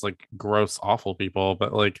 Obviously, it's like gross, awful people,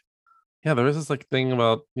 but like, yeah, there is this like thing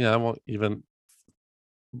about I won't even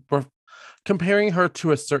ref- comparing her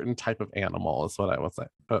to a certain type of animal is what I would say.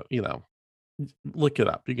 But look it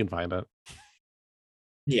up. You can find it.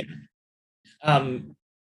 Yeah. Um,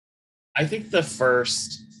 I think the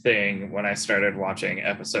first thing when I started watching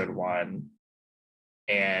episode one,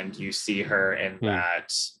 and you see her in Hmm.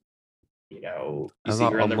 that, you I see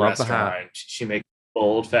her in the love the hat. restaurant. She makes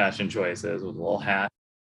bold fashion choices with a little hat.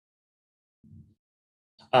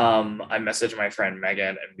 I messaged my friend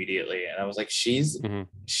Megan immediately, and I was like, Mhm.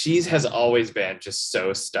 she's has always been just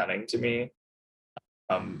so stunning to me.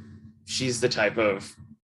 She's the type of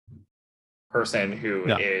person who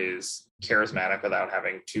Yeah. is charismatic without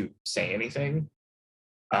having to say anything.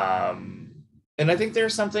 And I think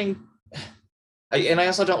there's something, and I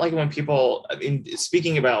also don't like it when people, I mean,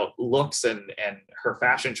 speaking about looks and her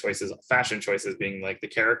fashion choices being like the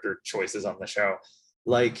character choices on the show,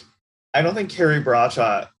 like, I don't think Carrie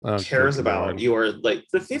Bradshaw Oh, cares good about Lord. your like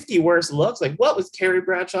the 50 worst looks. Like, what was Carrie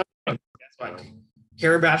Bradshaw doing? Guess what?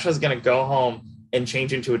 Carrie Bradshaw's gonna go home and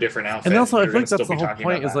change into a different outfit. And also, I you're feel gonna like that's still the be whole talking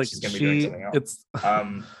point. about Is that. like She's gonna be doing something else. it's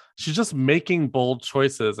Um, she's just making bold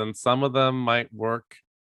choices, and some of them might work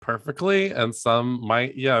perfectly, and some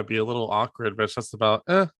might be a little awkward. But it's just about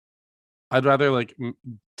I'd rather like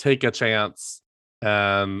take a chance,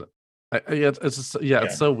 and it's just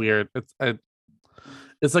it's so weird.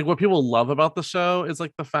 It's like what people love about the show is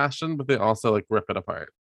like the fashion, but they also like rip it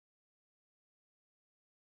apart.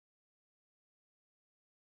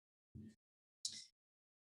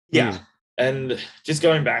 yeah. And just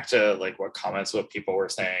going back to like what people were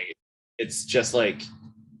saying, it's just like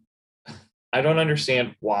I don't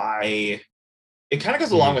understand why. It kind of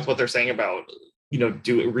goes along with what they're saying about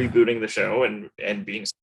rebooting the show and being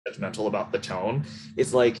judgmental about the tone.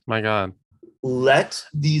 It's like, My God. let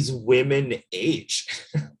these women age.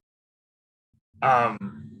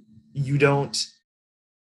 You don't,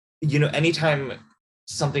 anytime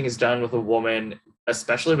something is done with a woman,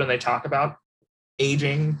 especially when they talk about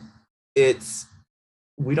aging,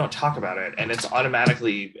 we don't talk about it, and it's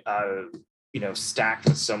automatically stacked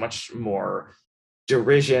with so much more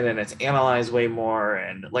derision, and it's analyzed way more.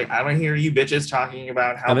 And like, I don't hear you bitches talking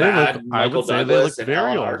about how bad Michael Douglas and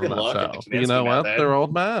Alan Arkin look in the Kominsky You know what? Method. They're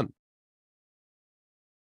old men.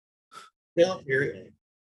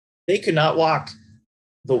 They could not walk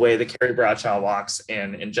the way that Carrie Bradshaw walks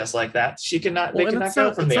in Just Like That. She cannot. They cannot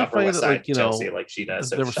go from the Upper West Side to Chelsea like she does.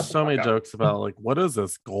 There were so many jokes about like, what is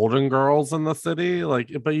this, Golden Girls in the city? Like,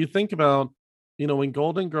 but you think about, when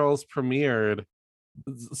Golden Girls premiered,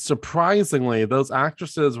 surprisingly, those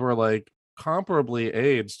actresses were like comparably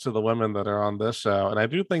aged to the women that are on this show. And I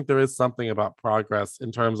do think there is something about progress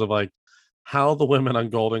in terms of like how the women on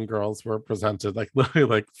Golden Girls were presented, like literally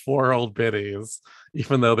like 4 old biddies,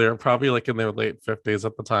 even though they were probably like in their late 50s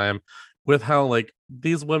at the time, with how like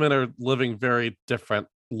these women are living very different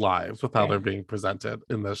lives with how they're being presented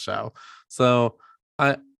in this show. So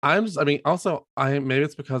maybe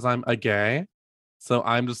it's because I'm a gay. So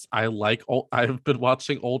I've been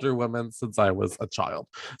watching older women since I was a child.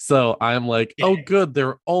 So I'm like, oh, good,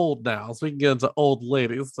 they're old now. So we can get into old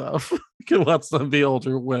lady stuff. We can watch them be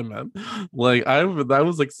older women. Like, I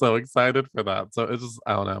was like so excited for that. So it's just,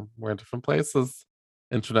 I don't know. We're in different places.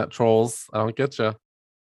 Internet trolls. I don't get you.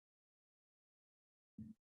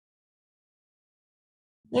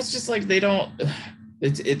 Well, it's just like they don't.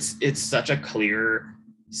 It's such a clear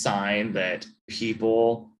sign that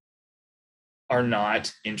people are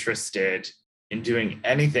not interested in doing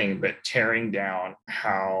anything but tearing down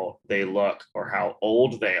how they look or how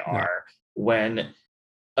old they are, when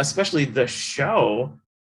especially the show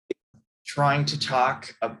trying to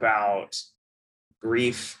talk about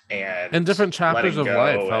grief and different chapters of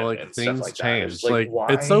life, how like and things like change. Like,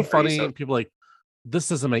 it's so funny. People like, this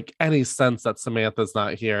doesn't make any sense that Samantha's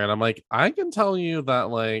not here. And I'm like, I can tell you that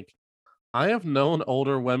like I have known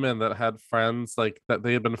older women that had friends like that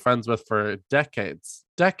they had been friends with for decades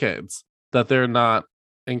that they're not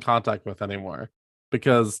in contact with anymore,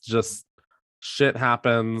 because just shit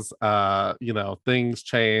happens. Things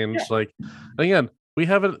change. Like, again, we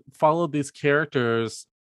haven't followed these characters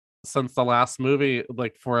since the last movie,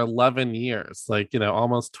 like for 11 years, like,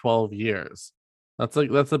 almost 12 years. That's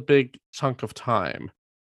a big chunk of time.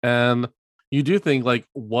 And you do think like,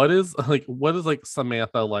 what is like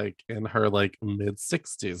Samantha like in her like mid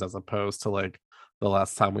 60s, as opposed to like the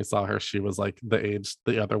last time we saw her, she was like the age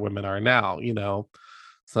the other women are now,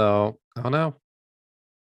 So I don't know.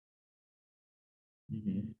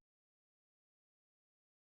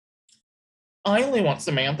 I only want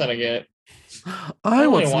Samantha to get. I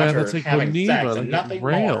want Samantha to take Neva and get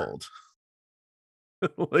railed.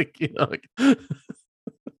 Like, like.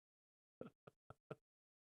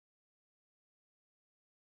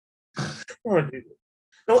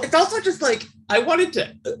 No, it's also just like I wanted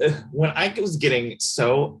to when I was getting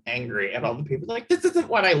so angry at all the people like, this isn't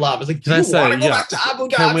what I love. It's like, do you want to go back to Abu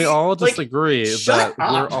Dhabi? Can we all just like, agree that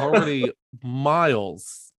we're already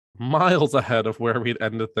miles ahead of where we'd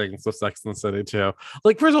ended things with Sex and the City too?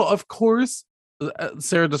 Like, first of all, of course,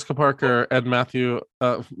 Sarah Jessica Parker and Michael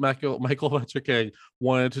Patrick King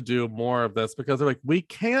wanted to do more of this, because they're like, we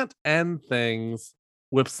can't end things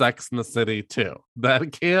with Sex and the City too.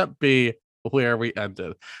 That can't be where we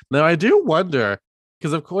ended. Now I do wonder,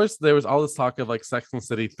 because of course there was all this talk of like Sex and the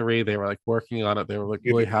City 3, they were like working on it, they were like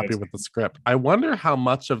really happy with the script. I wonder how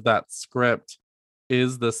much of that script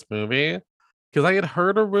is this movie, because I had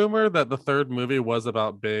heard a rumor that the third movie was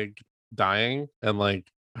about Big dying and like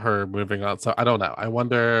her moving on. So I don't know. I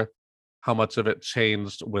wonder how much of it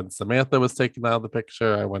changed when Samantha was taken out of the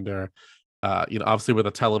picture. I wonder, obviously with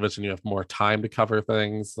a television, you have more time to cover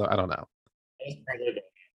things. So I don't know.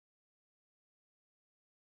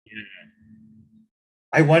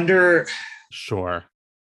 I wonder. Sure.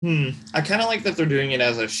 I kind of like that they're doing it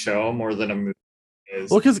as a show more than a movie.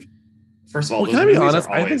 Well, because first of all, can I be honest?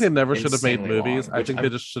 I think they never should have made movies. Long, I think they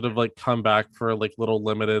just should have like come back for like little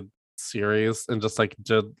limited series and just like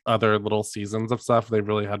did other little seasons of stuff. They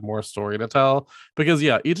really had more story to tell, because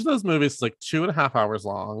each of those movies is like 2.5 hours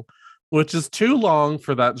long, which is too long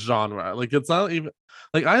for that genre. Like, it's not even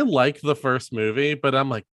like, I like the first movie, but I'm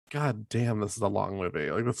like, God damn, this is a long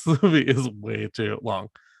movie. Like, this movie is way too long.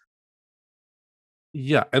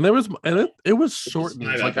 Yeah, and it was It's shortened.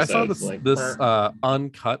 5 Like I saw episodes, this like,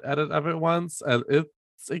 uncut edit of it once, and it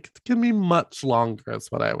can be much longer, is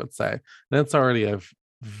what I would say. And it's already a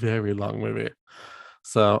very long movie.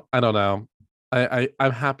 So I don't know.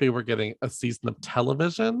 I'm happy we're getting a season of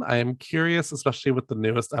television. I am curious, especially with the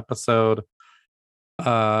newest episode.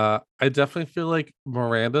 I definitely feel like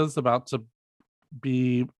Miranda's about to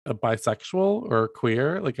be a bisexual or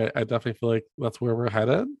queer. Like I definitely feel like that's where we're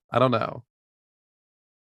headed. I don't know.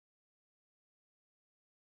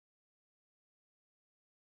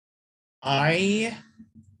 I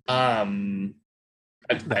um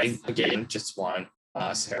I Yes. again just want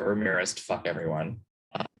Sarah Ramirez to fuck everyone.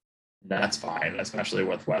 Uh, that's fine, especially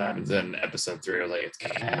with what happens in episode 3. Like, it's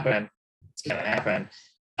gonna happen. It's gonna happen.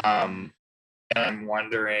 Um, and I'm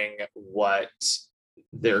wondering what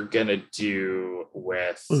they're gonna do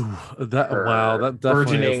with Ooh, wow, her that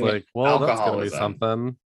definitely is burgeoning like, well, that's gonna be alcoholism.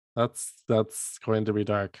 something. That's going to be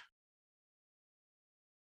dark.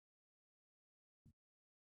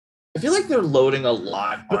 I feel like they're loading a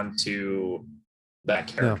lot But onto that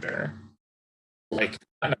yeah. character, like,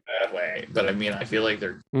 not in a bad way, but I mean, I feel like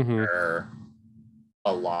they're Hmm.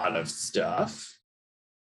 a lot of stuff.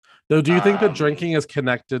 Though, do you think that Um, drinking is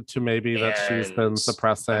connected to maybe that she's been and I'm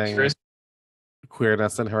suppressing curious.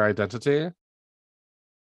 queerness in her identity and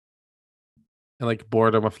like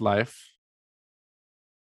boredom with life?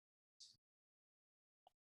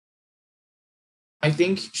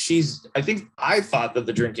 I thought that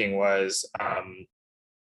the drinking was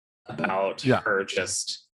about Yeah, her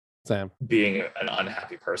just same. being an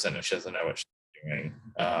unhappy person and she doesn't know what she's doing.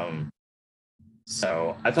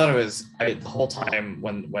 So I thought it was the whole time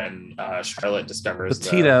when Charlotte The discovers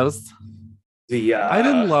Tito's. the I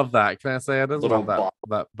didn't love that. Can I say I didn't little love that ball,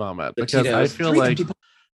 that moment the because I Tito's feel 3 like empty.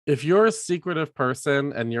 if you're a secretive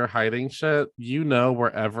person and you're hiding shit, you know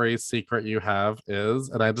where every secret you have is.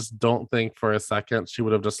 And I just don't think for a second she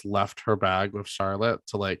would have just left her bag with Charlotte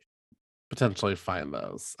to like potentially find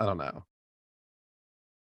those. I don't know.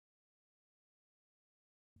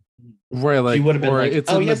 Right, She like, would have been or like, it's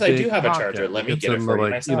 "Oh in the yes, I do big have a charger. pocket. Let Like me it's get it in the for you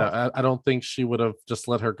like, myself." I don't think she would have just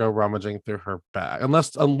let her go rummaging through her bag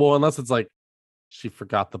unless well, unless it's like she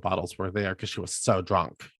forgot the bottles were there because she was so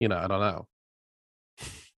drunk. I don't know.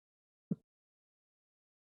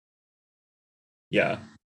 Yeah,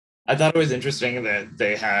 I thought it was interesting that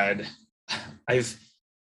they had. I've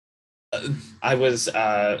I was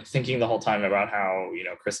thinking the whole time about how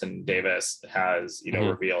Kristen Davis has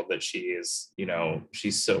Mhm. revealed that she is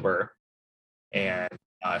she's sober and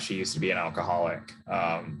she used to be an alcoholic.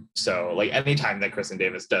 So like anytime that Kristen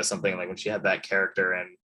Davis does something, like when she had that character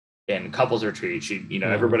in Couples Retreat, she Mhm.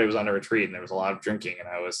 everybody was on a retreat and there was a lot of drinking, and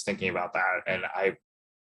I was thinking about that, and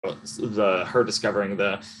her discovering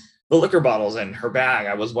the liquor bottles in her bag,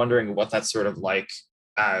 I was wondering what that's sort of like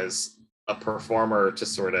as a performer to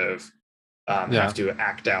sort of have Yeah. to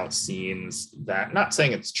act out scenes that, not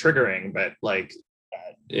saying it's triggering, but like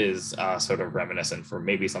that is sort of reminiscent for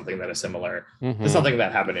maybe something that is similar to Mhm. something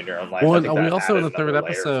that happened in your own life. Well, I and think we that also in added the third another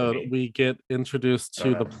layer for episode me. we get introduced I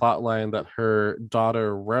don't to the know. plot line that her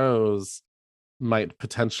daughter Rose might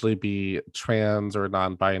potentially be trans or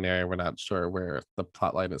non-binary. We're not sure where the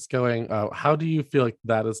plot line is going. How do you feel like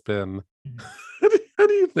that has been? How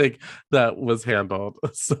do you think that was handled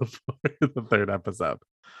so far in the third episode?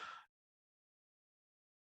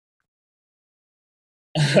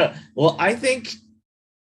 Well, I think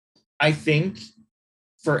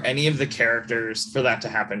for any of the characters for that to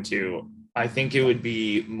happen to, I think it would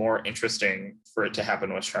be more interesting for it to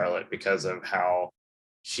happen with Charlotte because of how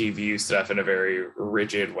she views stuff in a very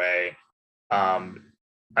rigid way. Um,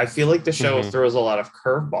 I feel like the show Hmm. throws a lot of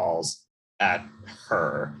curveballs at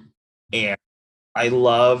her, and I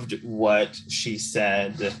loved what she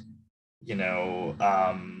said,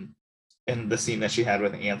 in the scene that she had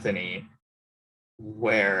with Anthony,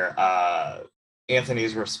 where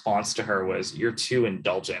Anthony's response to her was, "You're too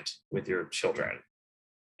indulgent with your children."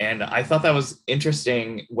 And I thought that was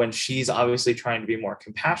interesting when she's obviously trying to be more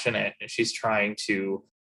compassionate and she's trying to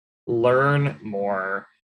learn more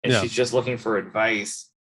and Yeah. she's just looking for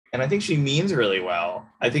advice. And I think she means really well.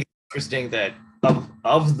 I think it's interesting that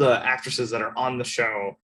of the actresses that are on the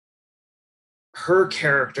show, her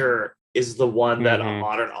character is the one that a Hmm.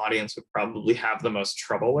 modern audience would probably have the most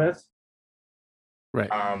trouble with, Right.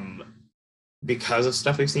 because of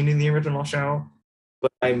stuff we've seen in the original show.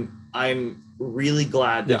 But I'm really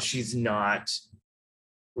glad Yeah. that she's not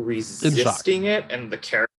In shock. resisting it, and the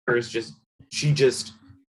character is she just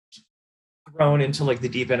thrown into like the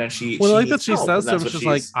deep end, and she Well, I she like that needs she help, and says to that's him, what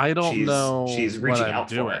she's like, I don't she's know she's what reaching I'm out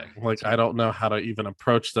for doing. it. Like, I don't know how to even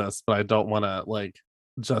approach this, but I don't want to like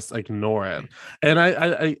just ignore it. And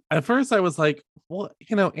I at first I was like, well,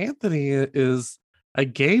 Anthony is a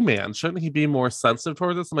gay man. Shouldn't he be more sensitive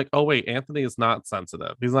towards this? I'm like, oh wait, Anthony is not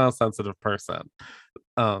sensitive. He's not a sensitive person.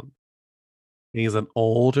 Um, he's an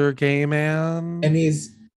older gay man. And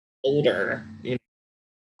he's older,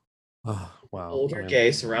 Oh, wow. older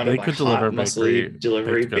gay, surrounded They by could hot, muscly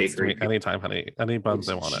delivery baked goods to bakery me people. anytime, honey. Any buns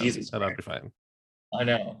they wanted, Jesus and I'd Christ. be fine. I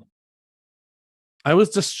know. I was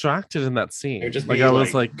distracted in that It scene. would just Like be I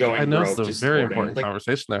was like like, going I know it's broke, a just very sporting. important Like,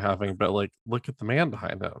 conversation they're having, but like, look at the man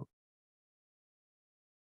behind him.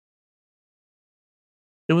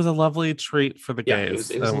 It was a lovely treat for the yeah, it gays,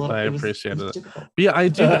 was a and little. I It was appreciated it. difficult. But yeah, I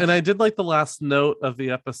do, and I did like the last note of the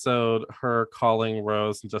episode, her calling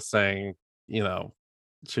Rose and just saying,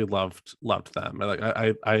 she loved them. And like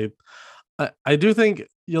I do think,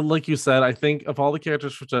 like you said, I think of all the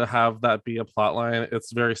characters to have that be a plot line,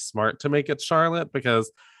 it's very smart to make it Charlotte,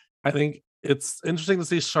 because I think it's interesting to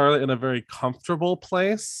see Charlotte in a very comfortable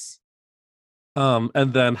place.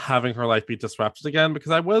 And then having her life be disrupted again,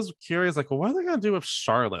 because I was curious, like, well, what are they gonna do with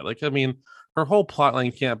Charlotte? Like, I mean, her whole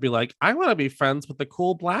plotline can't be like, I want to be friends with the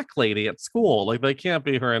cool black lady at school. Like, they can't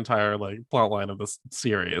be her entire like plotline of this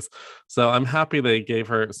series. So I'm happy they gave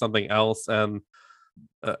her something else. And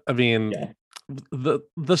I mean, Yeah.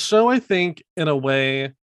 the show, I think, in a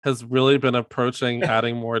way, has really been approaching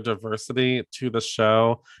adding more diversity to the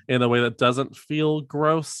show in a way that doesn't feel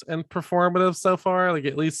gross and performative so far. Like,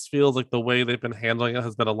 at least feels like the way they've been handling it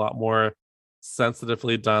has been a lot more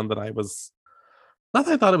sensitively done than I was. Not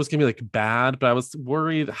that I thought it was gonna be like bad, but I was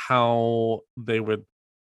worried how they would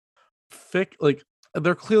fix, like,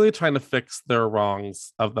 they're clearly trying to fix their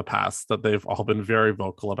wrongs of the past that they've all been very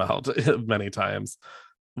vocal about many times.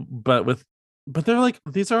 But they're like,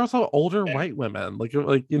 these are also older white women. Like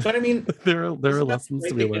But I mean, there are isn't that the lessons right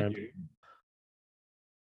to be thing to learned.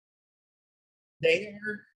 do?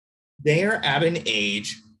 They are at an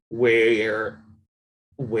age where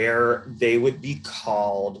they would be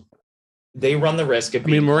called. They run the risk of I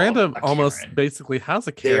mean, being Miranda called a almost Karen. basically has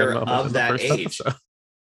a Karen They're moment of in the that first age. episode.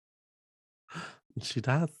 She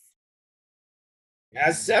does.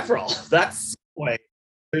 Has several. That's way.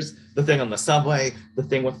 There's the thing on the subway, the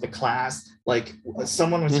thing with the class. Like,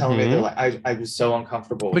 someone was telling me, they're like, I was so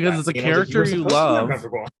uncomfortable with Because that it's a scene. I was like, character were you supposed to be love.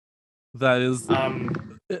 uncomfortable. That is, I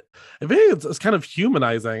think it's kind of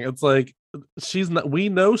humanizing. It's like, we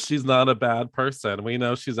know she's not a bad person. We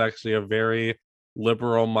know she's actually a very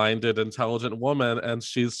liberal-minded, intelligent woman, and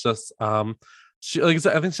she's just she, like I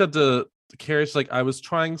said, I think she had to Carrie, she's like, I was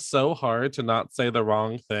trying so hard to not say the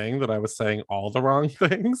wrong thing that I was saying all the wrong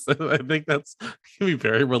things. I think that's can be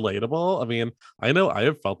very relatable. I mean, I know I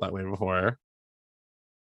have felt that way before.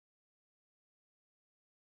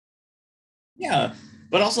 Yeah,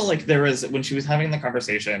 but also, like, there was, when she was having the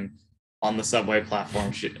conversation on the subway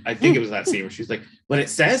platform, I think it was that scene where she's like, but it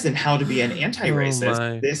says in How to Be an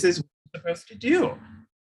Anti-Racist, this is what you're supposed to do.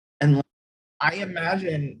 And like,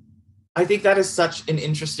 I think that is such an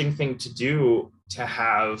interesting thing to do, to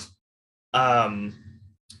have the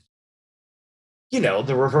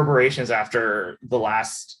reverberations after the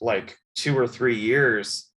last like 2 or 3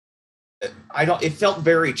 years. It felt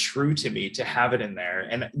very true to me to have it in there.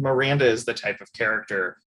 And Miranda is the type of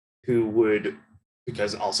character who would,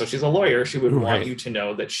 because also she's a lawyer, she would want you to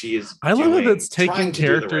know that she is. I love that it's trying taking to do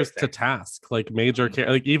the right characters to thing. task, like major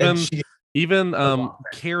like even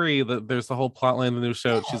Carrie, there's the whole plot line of the new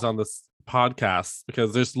show. She's on this podcast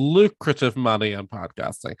because there's lucrative money in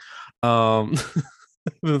podcasting.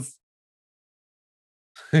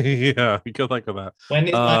 Yeah, good luck with that. When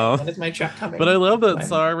is my check coming? But I love that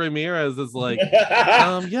Sara Ramirez is like,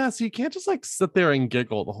 so you can't just like sit there and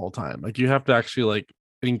giggle the whole time. Like, you have to actually like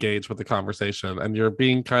engage with the conversation, and you're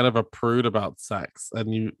being kind of a prude about sex,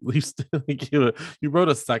 and you wrote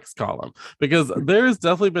a sex column, because there's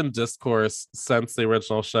definitely been discourse since the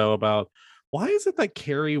original show about why is it that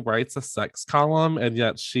Carrie writes a sex column, and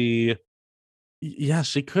yet she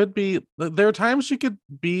could be, there are times she could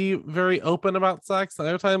be very open about sex, and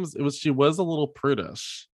other times she was a little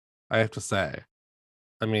prudish, I have to say.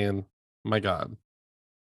 I mean, my God.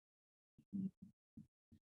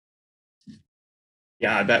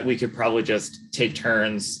 Yeah, I bet we could probably just take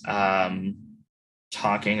turns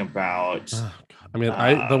talking about. I mean,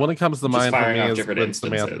 the one that comes to mind for me is when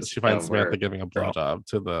Samantha, she finds Samantha giving a blowjob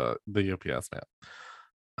to the UPS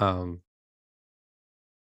man.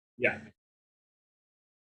 Yeah.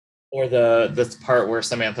 Or this part where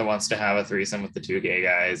Samantha wants to have a threesome with the 2 gay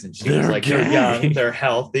guys, and she was like, gay. They're young, they're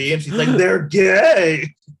healthy, and she's like, they're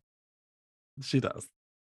gay. She does.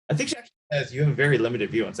 I think she actually says you have a very limited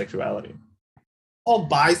view on sexuality. Whole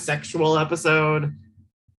bisexual episode.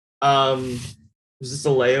 was just a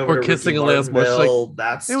layover Or to kissing Ricky Elias Mush, like, Martinville,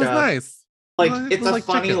 that it was stuff. nice. Like, It it's was a like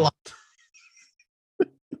funny chicken. line.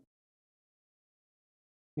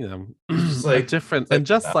 You know, Just a like, different, it's like, and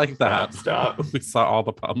just like that, stop. we saw all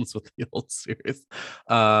the problems with the old series.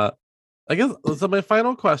 I guess so. My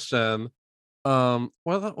final question. Well,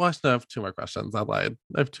 actually, I have two more questions. I lied.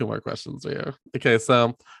 I have two more questions here. Okay,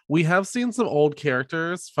 so we have seen some old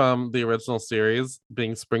characters from the original series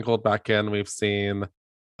being sprinkled back in. We've seen,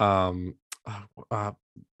 um, uh, uh,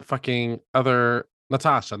 fucking other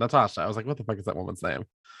Natasha. I was like, what the fuck is that woman's name?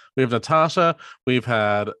 We have Natasha. We've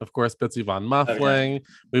had, of course, Bitsy Von Muffling.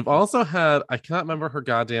 We've also had, I cannot remember her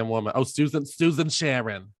goddamn woman. Oh, Susan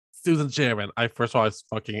Sharon. Susan Sharon. First of all, I was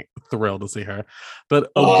fucking thrilled to see her.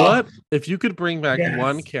 But what if you could bring back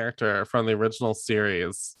one character from the original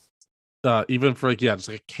series, even for just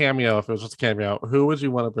like a cameo, if it was just a cameo, who would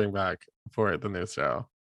you want to bring back for the new show?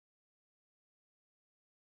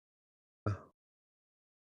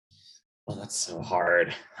 Well, that's so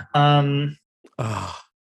hard.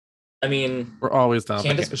 I mean, we're always down.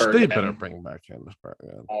 Candice They better Bergen. bring back Candice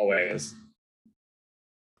Bergen. Always.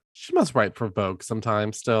 She must write for Vogue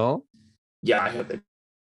sometime still. Yeah, I hope they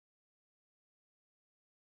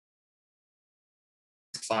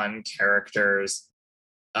fun characters.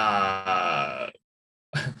 A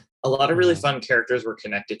lot of really fun characters were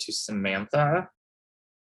connected to Samantha.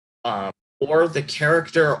 Or the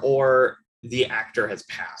character or the actor has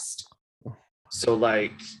passed. So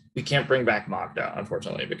like we can't bring back Magda,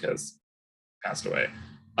 unfortunately, because passed away.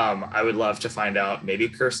 I would love to find out maybe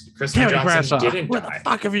Kristen Johnson Bradshaw. didn't Where die. the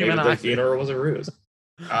fuck have you Maybe been? the funeral was a ruse.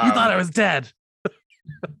 You thought I was dead.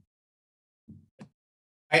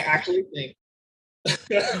 I actually think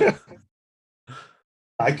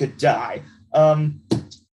I could die.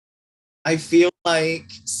 I feel like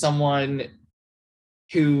someone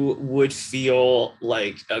who would feel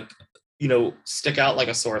like stick out like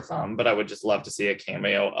a sore thumb, but I would just love to see a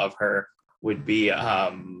cameo of her would be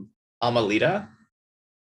Amalita.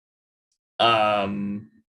 The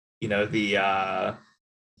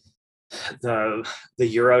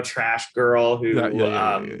Euro trash girl who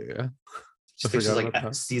Yeah. I think she's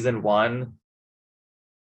like season 1.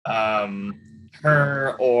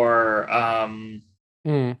 Her or I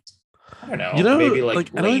don't know. Maybe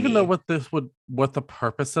like I don't even know what the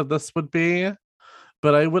purpose of this would be,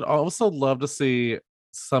 but I would also love to see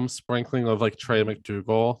some sprinkling of like Trey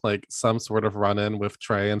McDougal, like some sort of run-in with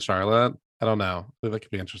Trey and Charlotte. I don't know. I think that could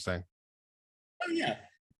be interesting. Oh yeah.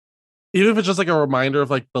 Even if it's just like a reminder of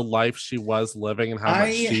like the life she was living and how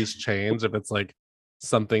much she's changed, if it's like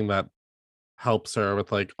something that helps her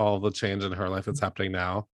with like all the change in her life that's happening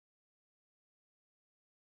now.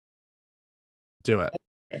 Do it.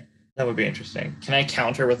 That would be interesting. Can I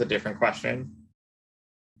counter with a different question?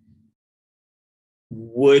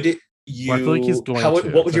 Would you? I feel like he's going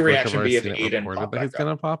what would your reaction be if Aiden popped that he's back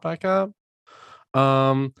gonna up? pop back up?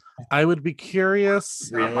 I would be curious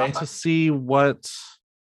to see what,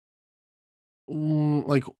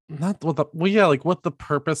 like not what the like what the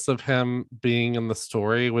purpose of him being in the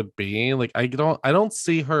story would be. Like I don't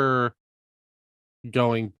see her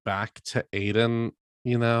going back to Aiden.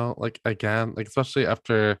 Like again, like especially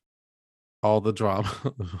after all the drama.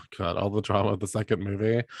 Oh God, all the drama of the second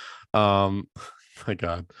movie. My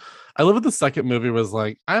God, I love that the second movie was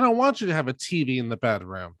like, I don't want you to have a TV in the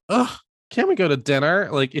bedroom. Ugh, can't we go to dinner?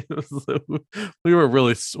 Like we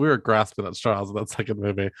were grasping at straws in that second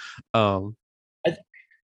movie.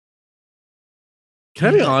 Can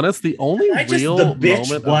I be honest? The only real moment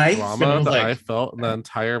of drama that I felt in the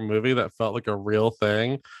entire movie that felt like a real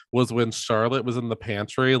thing was when Charlotte was in the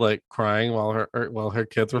pantry, like crying while her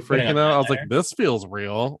kids were freaking out. I was like, this feels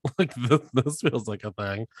real. Like this feels like a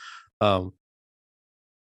thing.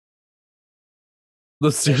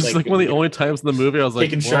 This is like one of the only times in the movie I was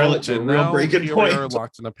like, Charlotte to a real breaking point. We are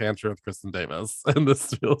locked in a pantry with Kristen Davis, and this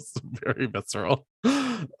feels very visceral.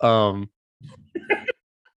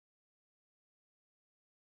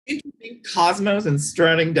 Cosmos and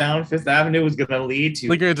strutting down Fifth Avenue was going to lead to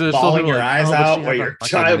bawling your eyes out while your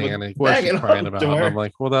child was banging on the door. I'm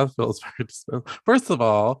like, well, that feels very dismissive. First of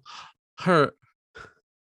all, her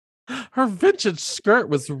vintage skirt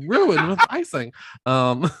was ruined with icing.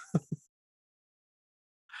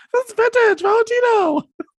 That's vintage, Valentino.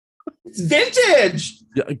 It's vintage.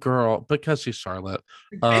 Yeah, girl, because she's Charlotte.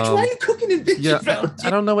 Why are you cooking in vintage? Yeah, I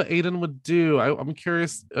don't know what Aiden would do. I'm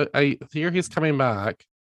curious. I hear he's coming back,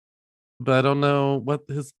 but I don't know what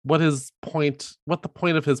the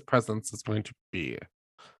point of his presence is going to be.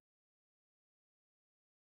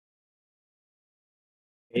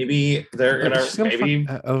 Maybe they're gonna.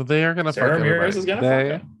 They're gonna. Sarah Ramirez is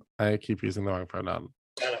gonna. I keep using the wrong pronoun.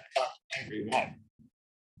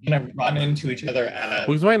 gonna run into each other at a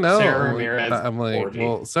Because right now, Sarah like, Ramirez I'm like, orgy.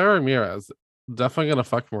 well, Sarah Ramirez definitely gonna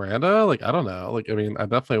fuck Miranda. Like, I don't know. Like, I mean, I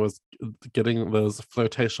definitely was getting those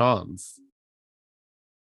flirtations.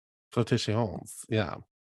 Flirtations, yeah.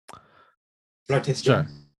 Flirtation. Sure.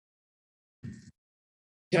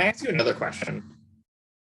 Can I ask you another question?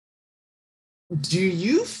 Do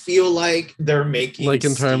you feel like they're making Like,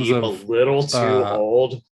 in terms Steve of, a little too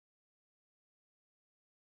old?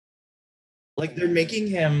 Like they're making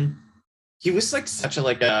him. He was like such a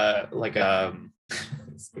it's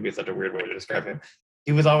gonna be such a weird way to describe him.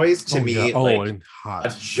 He was always to me like and hot.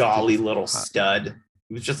 a jolly little Hot. stud.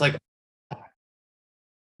 He was just like,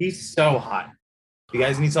 he's so hot. If you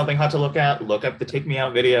guys need something hot to look at, look up the Take Me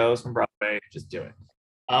Out videos from Broadway. Just do it.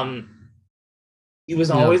 He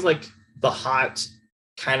was always like the hot,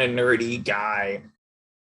 kind of nerdy guy.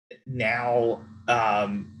 Now,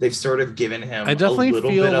 they've sort of given him I definitely a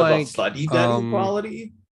little feel bit like, of a fuddy-duddy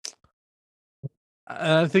quality.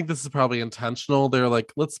 And I think this is probably intentional. They're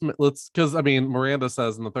like, let's because I mean, Miranda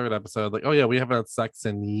says in the third episode, like, oh yeah, we haven't had sex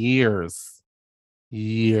in years.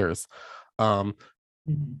 I'm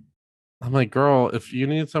like, girl, if you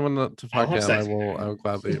need someone to I'll fuck have him, sex I with will you.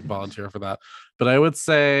 gladly volunteer for that. But I would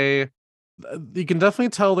say you can definitely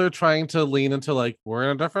tell they're trying to lean into like, we're in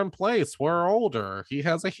a different place, we're older, he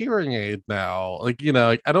has a hearing aid now. Like, you know,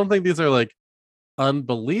 like, I don't think these are like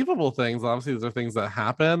unbelievable things. Obviously, these are things that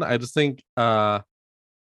happen. I just think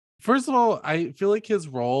first of all, I feel like his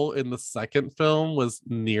role in the second film was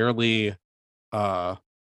nearly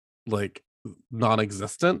like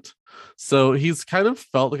non-existent. So he's kind of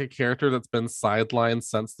felt like a character that's been sidelined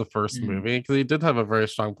since the first movie, because he did have a very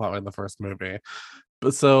strong plot in the first movie.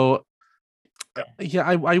 But so yeah,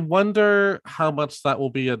 I wonder how much that will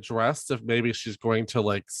be addressed, if maybe she's going to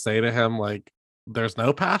like say to him like, there's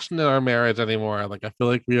no passion in our marriage anymore. Like, I feel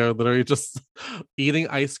like we are literally just eating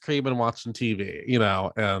ice cream and watching TV, you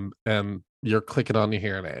know, and you're clicking on your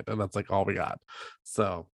hearing aid, and that's like all we got.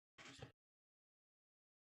 So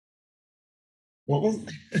What was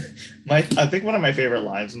I think one of my favorite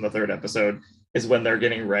lines in the third episode is when they're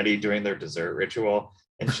getting ready doing their dessert ritual.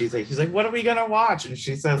 And he's like, what are we gonna watch? And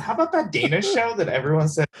she says, how about that Danish show that everyone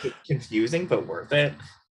said was confusing but worth it?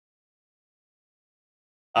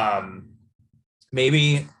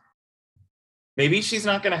 Maybe she's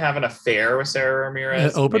not gonna have an affair with Sarah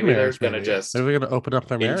Ramirez. Open maybe marriage, they're gonna maybe. just Maybe they're gonna open up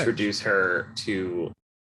their marriage. introduce her to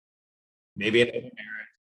maybe an open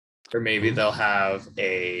marriage, or maybe they'll have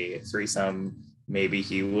a threesome. Maybe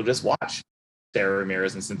he will just watch Sarah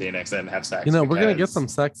Ramirez and Cynthia Nixon have sex. You know, we're gonna get because some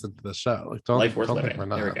sex into the show. Like, don't life worth think living. we're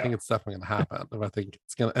not. There we I go. think it's definitely gonna happen. If I think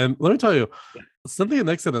it's gonna, and let me tell you, Cynthia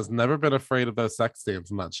Nixon has never been afraid of those sex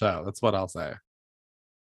scenes in that show. That's what I'll say.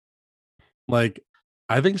 Like,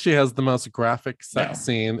 I think she has the most graphic sex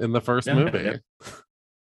scene in the first movie.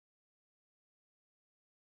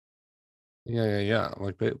 Yeah.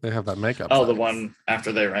 Like they have that makeup. Oh, the sex. one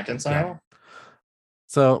after they reconcile.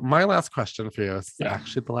 So my last question for you is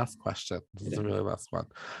actually the last question. This is the really last one.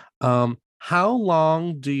 How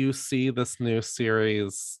long do you see this new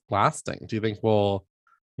series lasting? Do you think we'll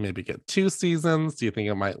maybe get 2 seasons? Do you think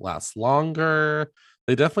it might last longer?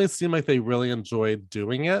 They definitely seem like they really enjoyed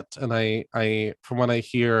doing it. And I from what I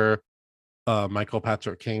hear, Michael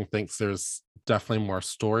Patrick King thinks there's definitely more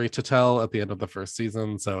story to tell at the end of the first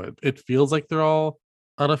season. So it feels like they're all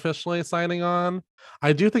unofficially signing on.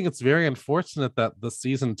 I do think it's very unfortunate that the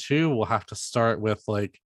season 2 will have to start with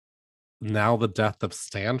like now the death of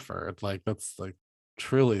Stanford. Like, that's like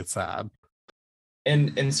truly sad.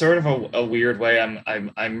 In sort of a weird way,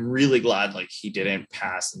 I'm really glad like he didn't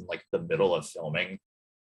pass in like the middle of filming,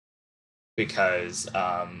 because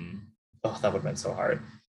that would have been so hard.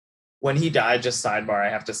 When he died, just sidebar, I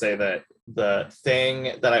have to say that the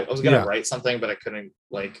thing that I was gonna write something, but I couldn't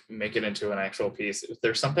like make it into an actual piece.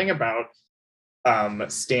 There's something about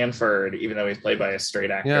Stanford, even though he's played by a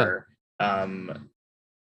straight actor.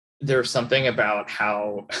 There's something about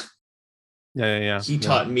how he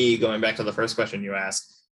taught me, going back to the first question you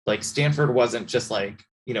asked, like Stanford wasn't just like,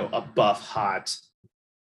 you know, a buff, hot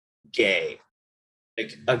gay,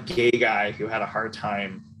 like a gay guy who had a hard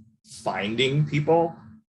time finding people.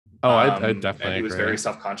 I definitely he was agree. very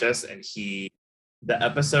self-conscious, and the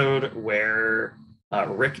episode where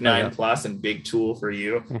Rick 9+ and Big Tool for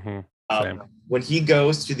You, when he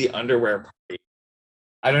goes to the underwear party,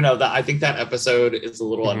 I don't know, that I think that episode is a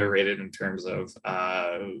little underrated in terms of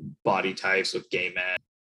body types with gay men.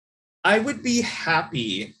 I would be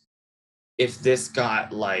happy if this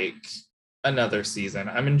got like another season.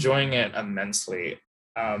 I'm enjoying it immensely.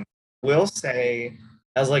 Will say,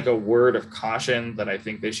 as like a word of caution that I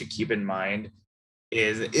think they should keep in mind,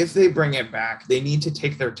 is if they bring it back, they need to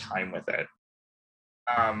take their time with it.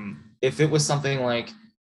 If it was something like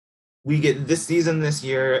we get this season this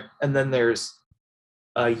year, and then there's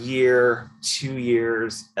a year, 2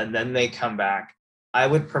 years, and then they come back, I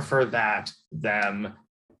would prefer that than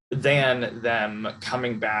them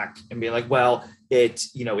coming back and being like, well,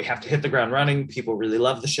 we have to hit the ground running. People really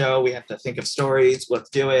love the show. We have to think of stories. Let's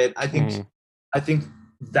do it. I think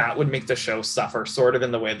that would make the show suffer, sort of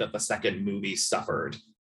in the way that the second movie suffered,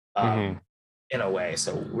 in a way.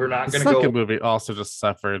 So we're not going to go. The second movie also just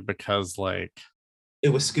suffered because, like, it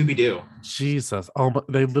was Scooby-Doo. Jesus. Oh,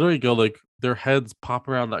 but they literally go, like, their heads pop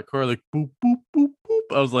around that car, like, boop, boop, boop, boop.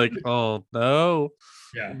 I was like, oh, no.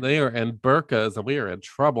 Yeah. They are in burkas and we are in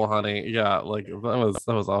trouble, honey. Yeah, like, that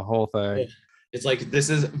was a whole thing. It's like, this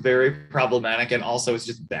is very problematic, and also it's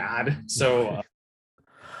just bad. So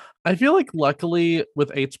I feel like, luckily, with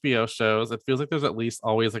HBO shows, it feels like there's at least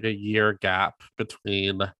always like a year gap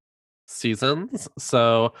between seasons.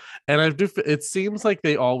 So, and it seems like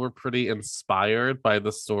they all were pretty inspired by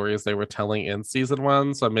the stories they were telling in season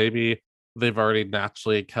 1. So maybe they've already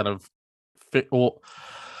naturally kind of fit. Well,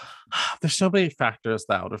 there's so many factors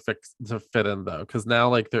now to fit in, though, because now,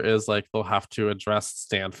 like, there is, like, they'll have to address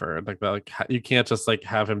Stanford, like, you can't just, like,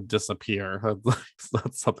 have him disappear.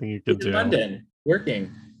 That's something you can do. London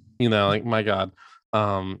working, like, my God.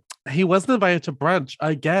 He wasn't invited to brunch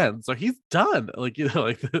again, so he's done. Like,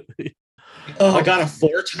 like, I got a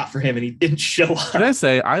floor top for him and he didn't show up. Can I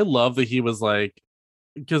say, I love that he was like,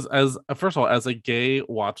 because first of all, as a gay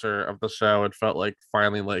watcher of the show, it felt like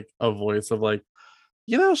finally, like, a voice of, like,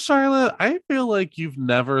 Charlotte, I feel like you've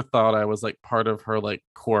never thought I was, like, part of her, like,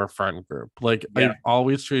 core friend group. Like, I've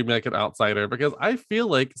always treated me like an outsider, because I feel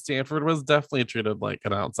like Stanford was definitely treated like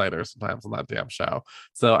an outsider sometimes on that damn show.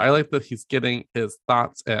 So I like that he's getting his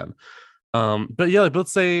thoughts in. But yeah, like,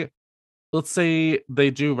 let's say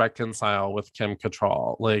they do reconcile with Kim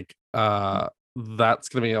Cattrall. Like, that's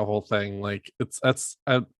gonna be a whole thing. Like,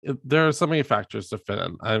 there are so many factors to fit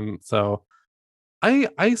in.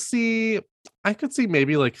 I could see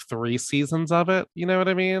maybe like 3 seasons of it. You know what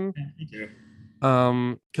I mean?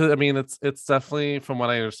 Because I mean, it's definitely, from what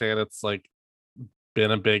I understand, it's like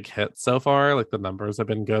been a big hit so far. Like, the numbers have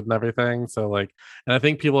been good and everything. So, like, and I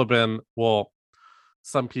think people have been, well,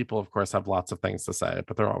 some people of course have lots of things to say,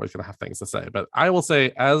 but they're always going to have things to say. But I will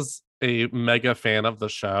say, as a mega fan of the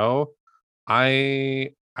show, I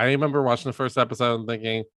remember watching the first episode and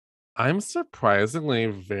thinking, I'm surprisingly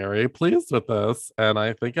very pleased with this, and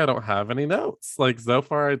I think I don't have any notes. Like, so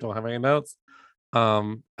far, I don't have any notes.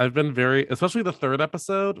 I've been especially the third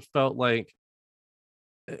episode felt like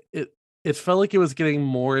it felt like it was getting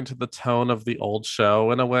more into the tone of the old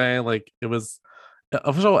show in a way. Like, it was.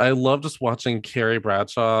 First of all, I love just watching Carrie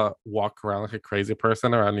Bradshaw walk around like a crazy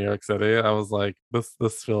person around New York City. I was like,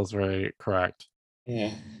 this feels very correct.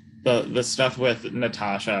 Yeah, the stuff with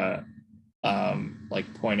Natasha,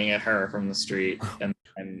 like, pointing at her from the street,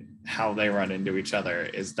 and how they run into each other,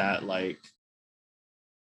 is that, like,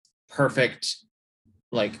 perfect,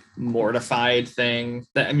 like, mortified thing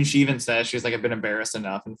that, I mean, she even says, she's like, I've been embarrassed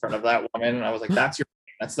enough in front of that woman, and I was like,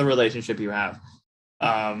 that's the relationship you have,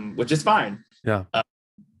 which is fine. Yeah.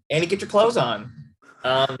 Annie, get your clothes on.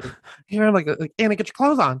 Like, Annie, get your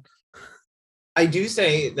clothes on. I do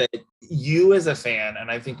say that you as a fan, and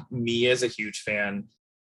I think me as a huge fan,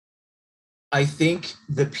 I think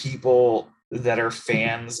the people that are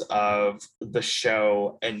fans of the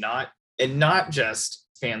show, and not just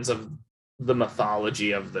fans of the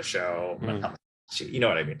mythology of the show, you know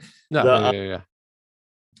what I mean? No, yeah.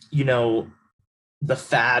 The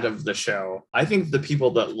fad of the show. I think the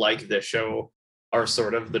people that like this show are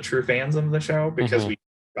sort of the true fans of the show, because we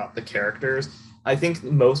got the characters. I think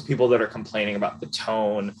most people that are complaining about the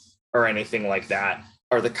tone or anything like that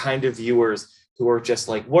are the kind of viewers who are just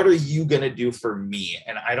like, what are you going to do for me?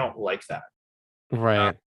 And I don't like that.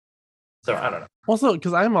 Right. So I don't know. Also,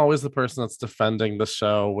 because I'm always the person that's defending the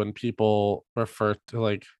show when people refer to,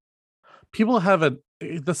 like, people have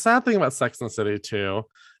the sad thing about Sex and the City too,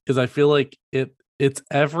 is I feel like it's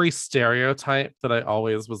every stereotype that I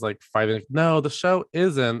always was like fighting. Like, no, the show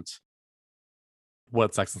isn't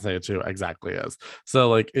what Sex and the City 2 exactly is. So,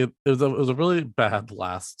 like, it was a really bad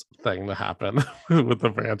last thing to happen with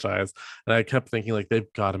the franchise. And I kept thinking, like,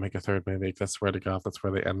 they've got to make a third movie, because I swear to God, that's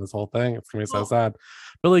where they end this whole thing. It's gonna be so sad.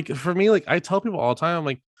 But, like, for me, like, I tell people all the time, I'm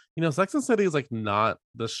like, Sex and the City is, like, not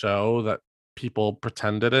the show that people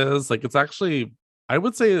pretend it is. Like, it's actually, I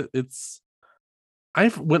would say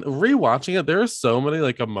when rewatching it, there are so many,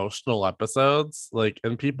 like, emotional episodes, like,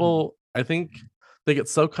 and people, I think they get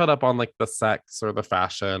so caught up on, like, the sex or the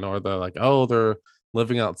fashion or the, like, oh, they're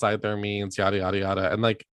living outside their means, yada yada yada. And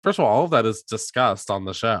like, first of all of that is discussed on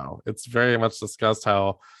the show. It's very much discussed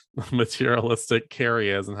how materialistic Carrie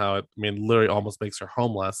is and how it, I mean, literally almost makes her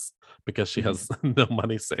homeless because she has no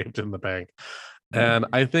money saved in the bank. And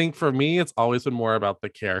I think for me, it's always been more about the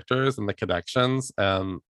characters and the connections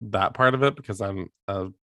and that part of it because I'm a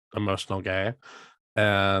emotional gay.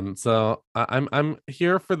 And so I'm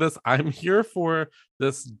here for this. I'm here for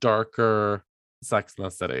this darker Sex in the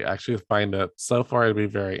City. I actually find it so far to be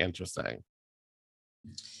very interesting.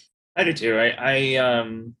 I do too.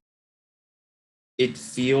 It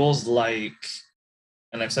feels like,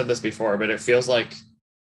 and I've said this before, but it feels like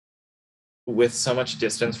with so much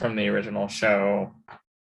distance from the original show,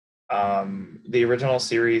 the original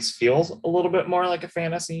series feels a little bit more like a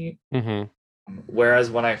fantasy. Whereas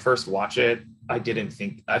when I first watched it, I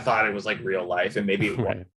thought it was like real life, and maybe it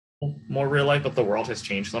was more real life, but the world has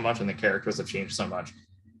changed so much and the characters have changed so much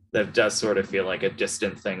that it does sort of feel like a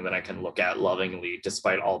distant thing that I can look at lovingly,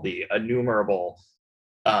 despite all the innumerable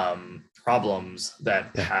problems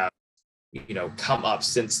that have come up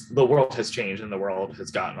since the world has changed and the world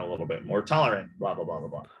has gotten a little bit more tolerant, blah blah blah blah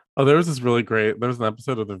blah. Oh, there was an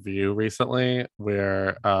episode of The View recently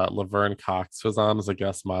where Laverne Cox was on as a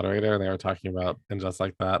guest moderator, and they were talking about And Just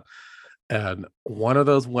Like That. And one of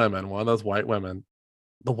those white women,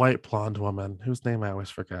 the white blonde woman, whose name I always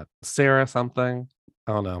forget, Sarah something,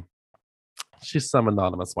 I don't know. She's some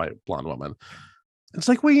anonymous white blonde woman. It's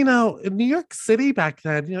like, well, in New York City back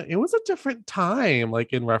then, it was a different time,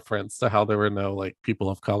 like in reference to how there were no like people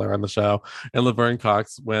of color on the show. And Laverne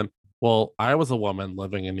Cox went, well, I was a woman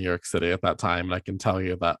living in New York City at that time, and I can tell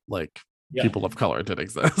you that like people of color did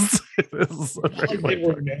exist. There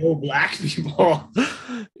were no black people.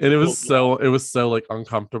 And it was so like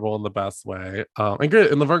uncomfortable in the best way. And great.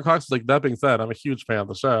 And Laverne Cox was like, that being said, I'm a huge fan of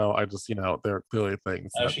the show. I just, there are clearly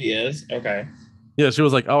things. Oh, she is? Okay. Yeah, she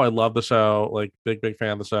was like, oh, I love the show, like big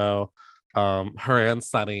fan of the show. Her and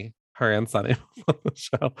Sunny on the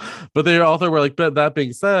show. But they also were like, but that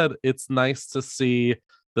being said, it's nice to see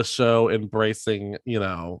the show embracing,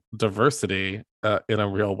 diversity in a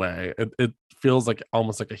real way. It feels like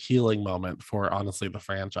almost like a healing moment for honestly the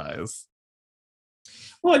franchise.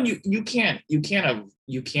 Well, and you can't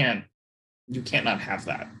not have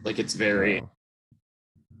that. Like it's very.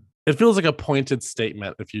 It feels like a pointed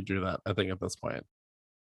statement if you do that, I think, at this point.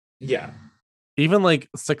 Yeah. Even like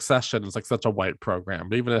Succession is like such a white program,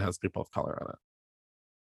 but even it has people of color on it.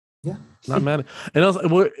 Yeah. Not mad. And also,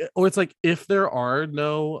 or it's like if there are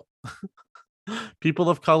no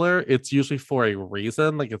people of color, it's usually for a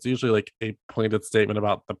reason. Like it's usually like a pointed statement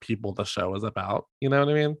about the people the show is about. You know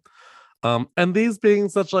what I mean? And these being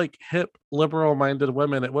such like hip, liberal-minded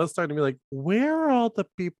women, it was starting to be like, where are all the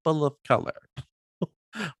people of color?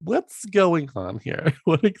 What's going on here?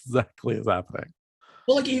 What exactly is happening?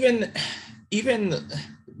 Well, like even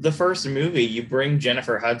the first movie, you bring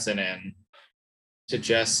Jennifer Hudson in to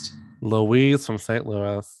just Louise from St.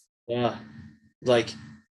 Louis. Yeah, like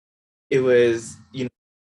it was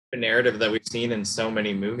a narrative that we've seen in so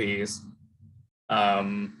many movies.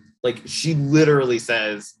 Like she literally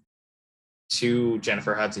says to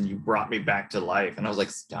Jennifer Hudson, "You brought me back to life," and I was like,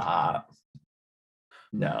 "Stop,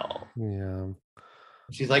 no." Yeah.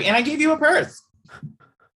 She's like, "And I gave you a purse."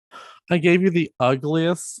 I gave you the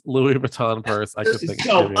ugliest Louis Vuitton purse I could think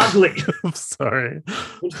so of. Ugly. I'm sorry.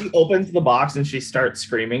 When she opens the box and she starts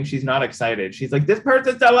screaming, she's not excited. She's like, "This purse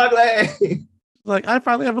is so ugly." Like, I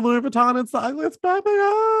finally have a Louis Vuitton. It's the ugliest bag.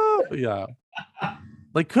 Yeah.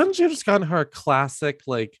 Like, couldn't you just gotten her a classic,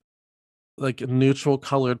 like neutral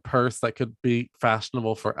colored purse that could be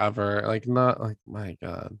fashionable forever? Like, not like, my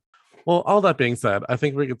God. Well, all that being said, I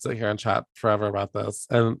think we could sit here and chat forever about this,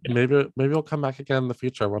 and maybe we'll come back again in the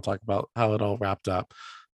future. We'll talk about how it all wrapped up.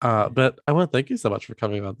 But I want to thank you so much for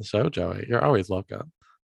coming on the show, Joey. You're always welcome.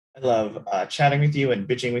 I love chatting with you and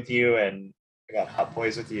bitching with you, and I got hot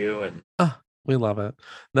boys with you, and we love it.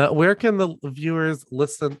 Now, where can the viewers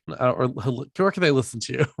listen, or where can they listen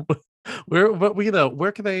to you?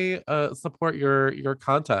 Where can they support your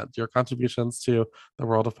content, your contributions to the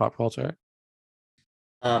world of pop culture?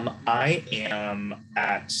 I am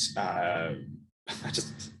at I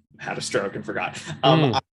just had a stroke and forgot.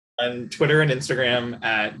 On Twitter and Instagram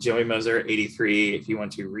at Joey Moser 83. If you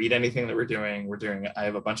want to read anything that we're doing, I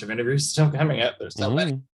have a bunch of interviews still coming up. There's so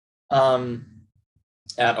many.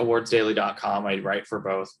 At awardsdaily.com, I write for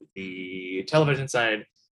both the television side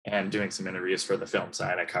and doing some interviews for the film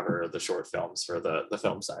side. I cover the short films for the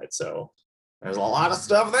film side. So there's a lot of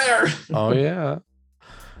stuff there. Oh yeah.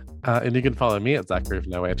 And you can follow me at Zachary of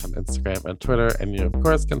No Age on Instagram and Twitter. And you, of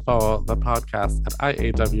course, can follow the podcast at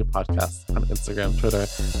IAW Podcast on Instagram, Twitter,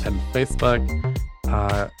 and Facebook.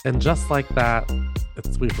 And just like that,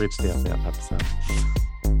 we've reached the end of the episode.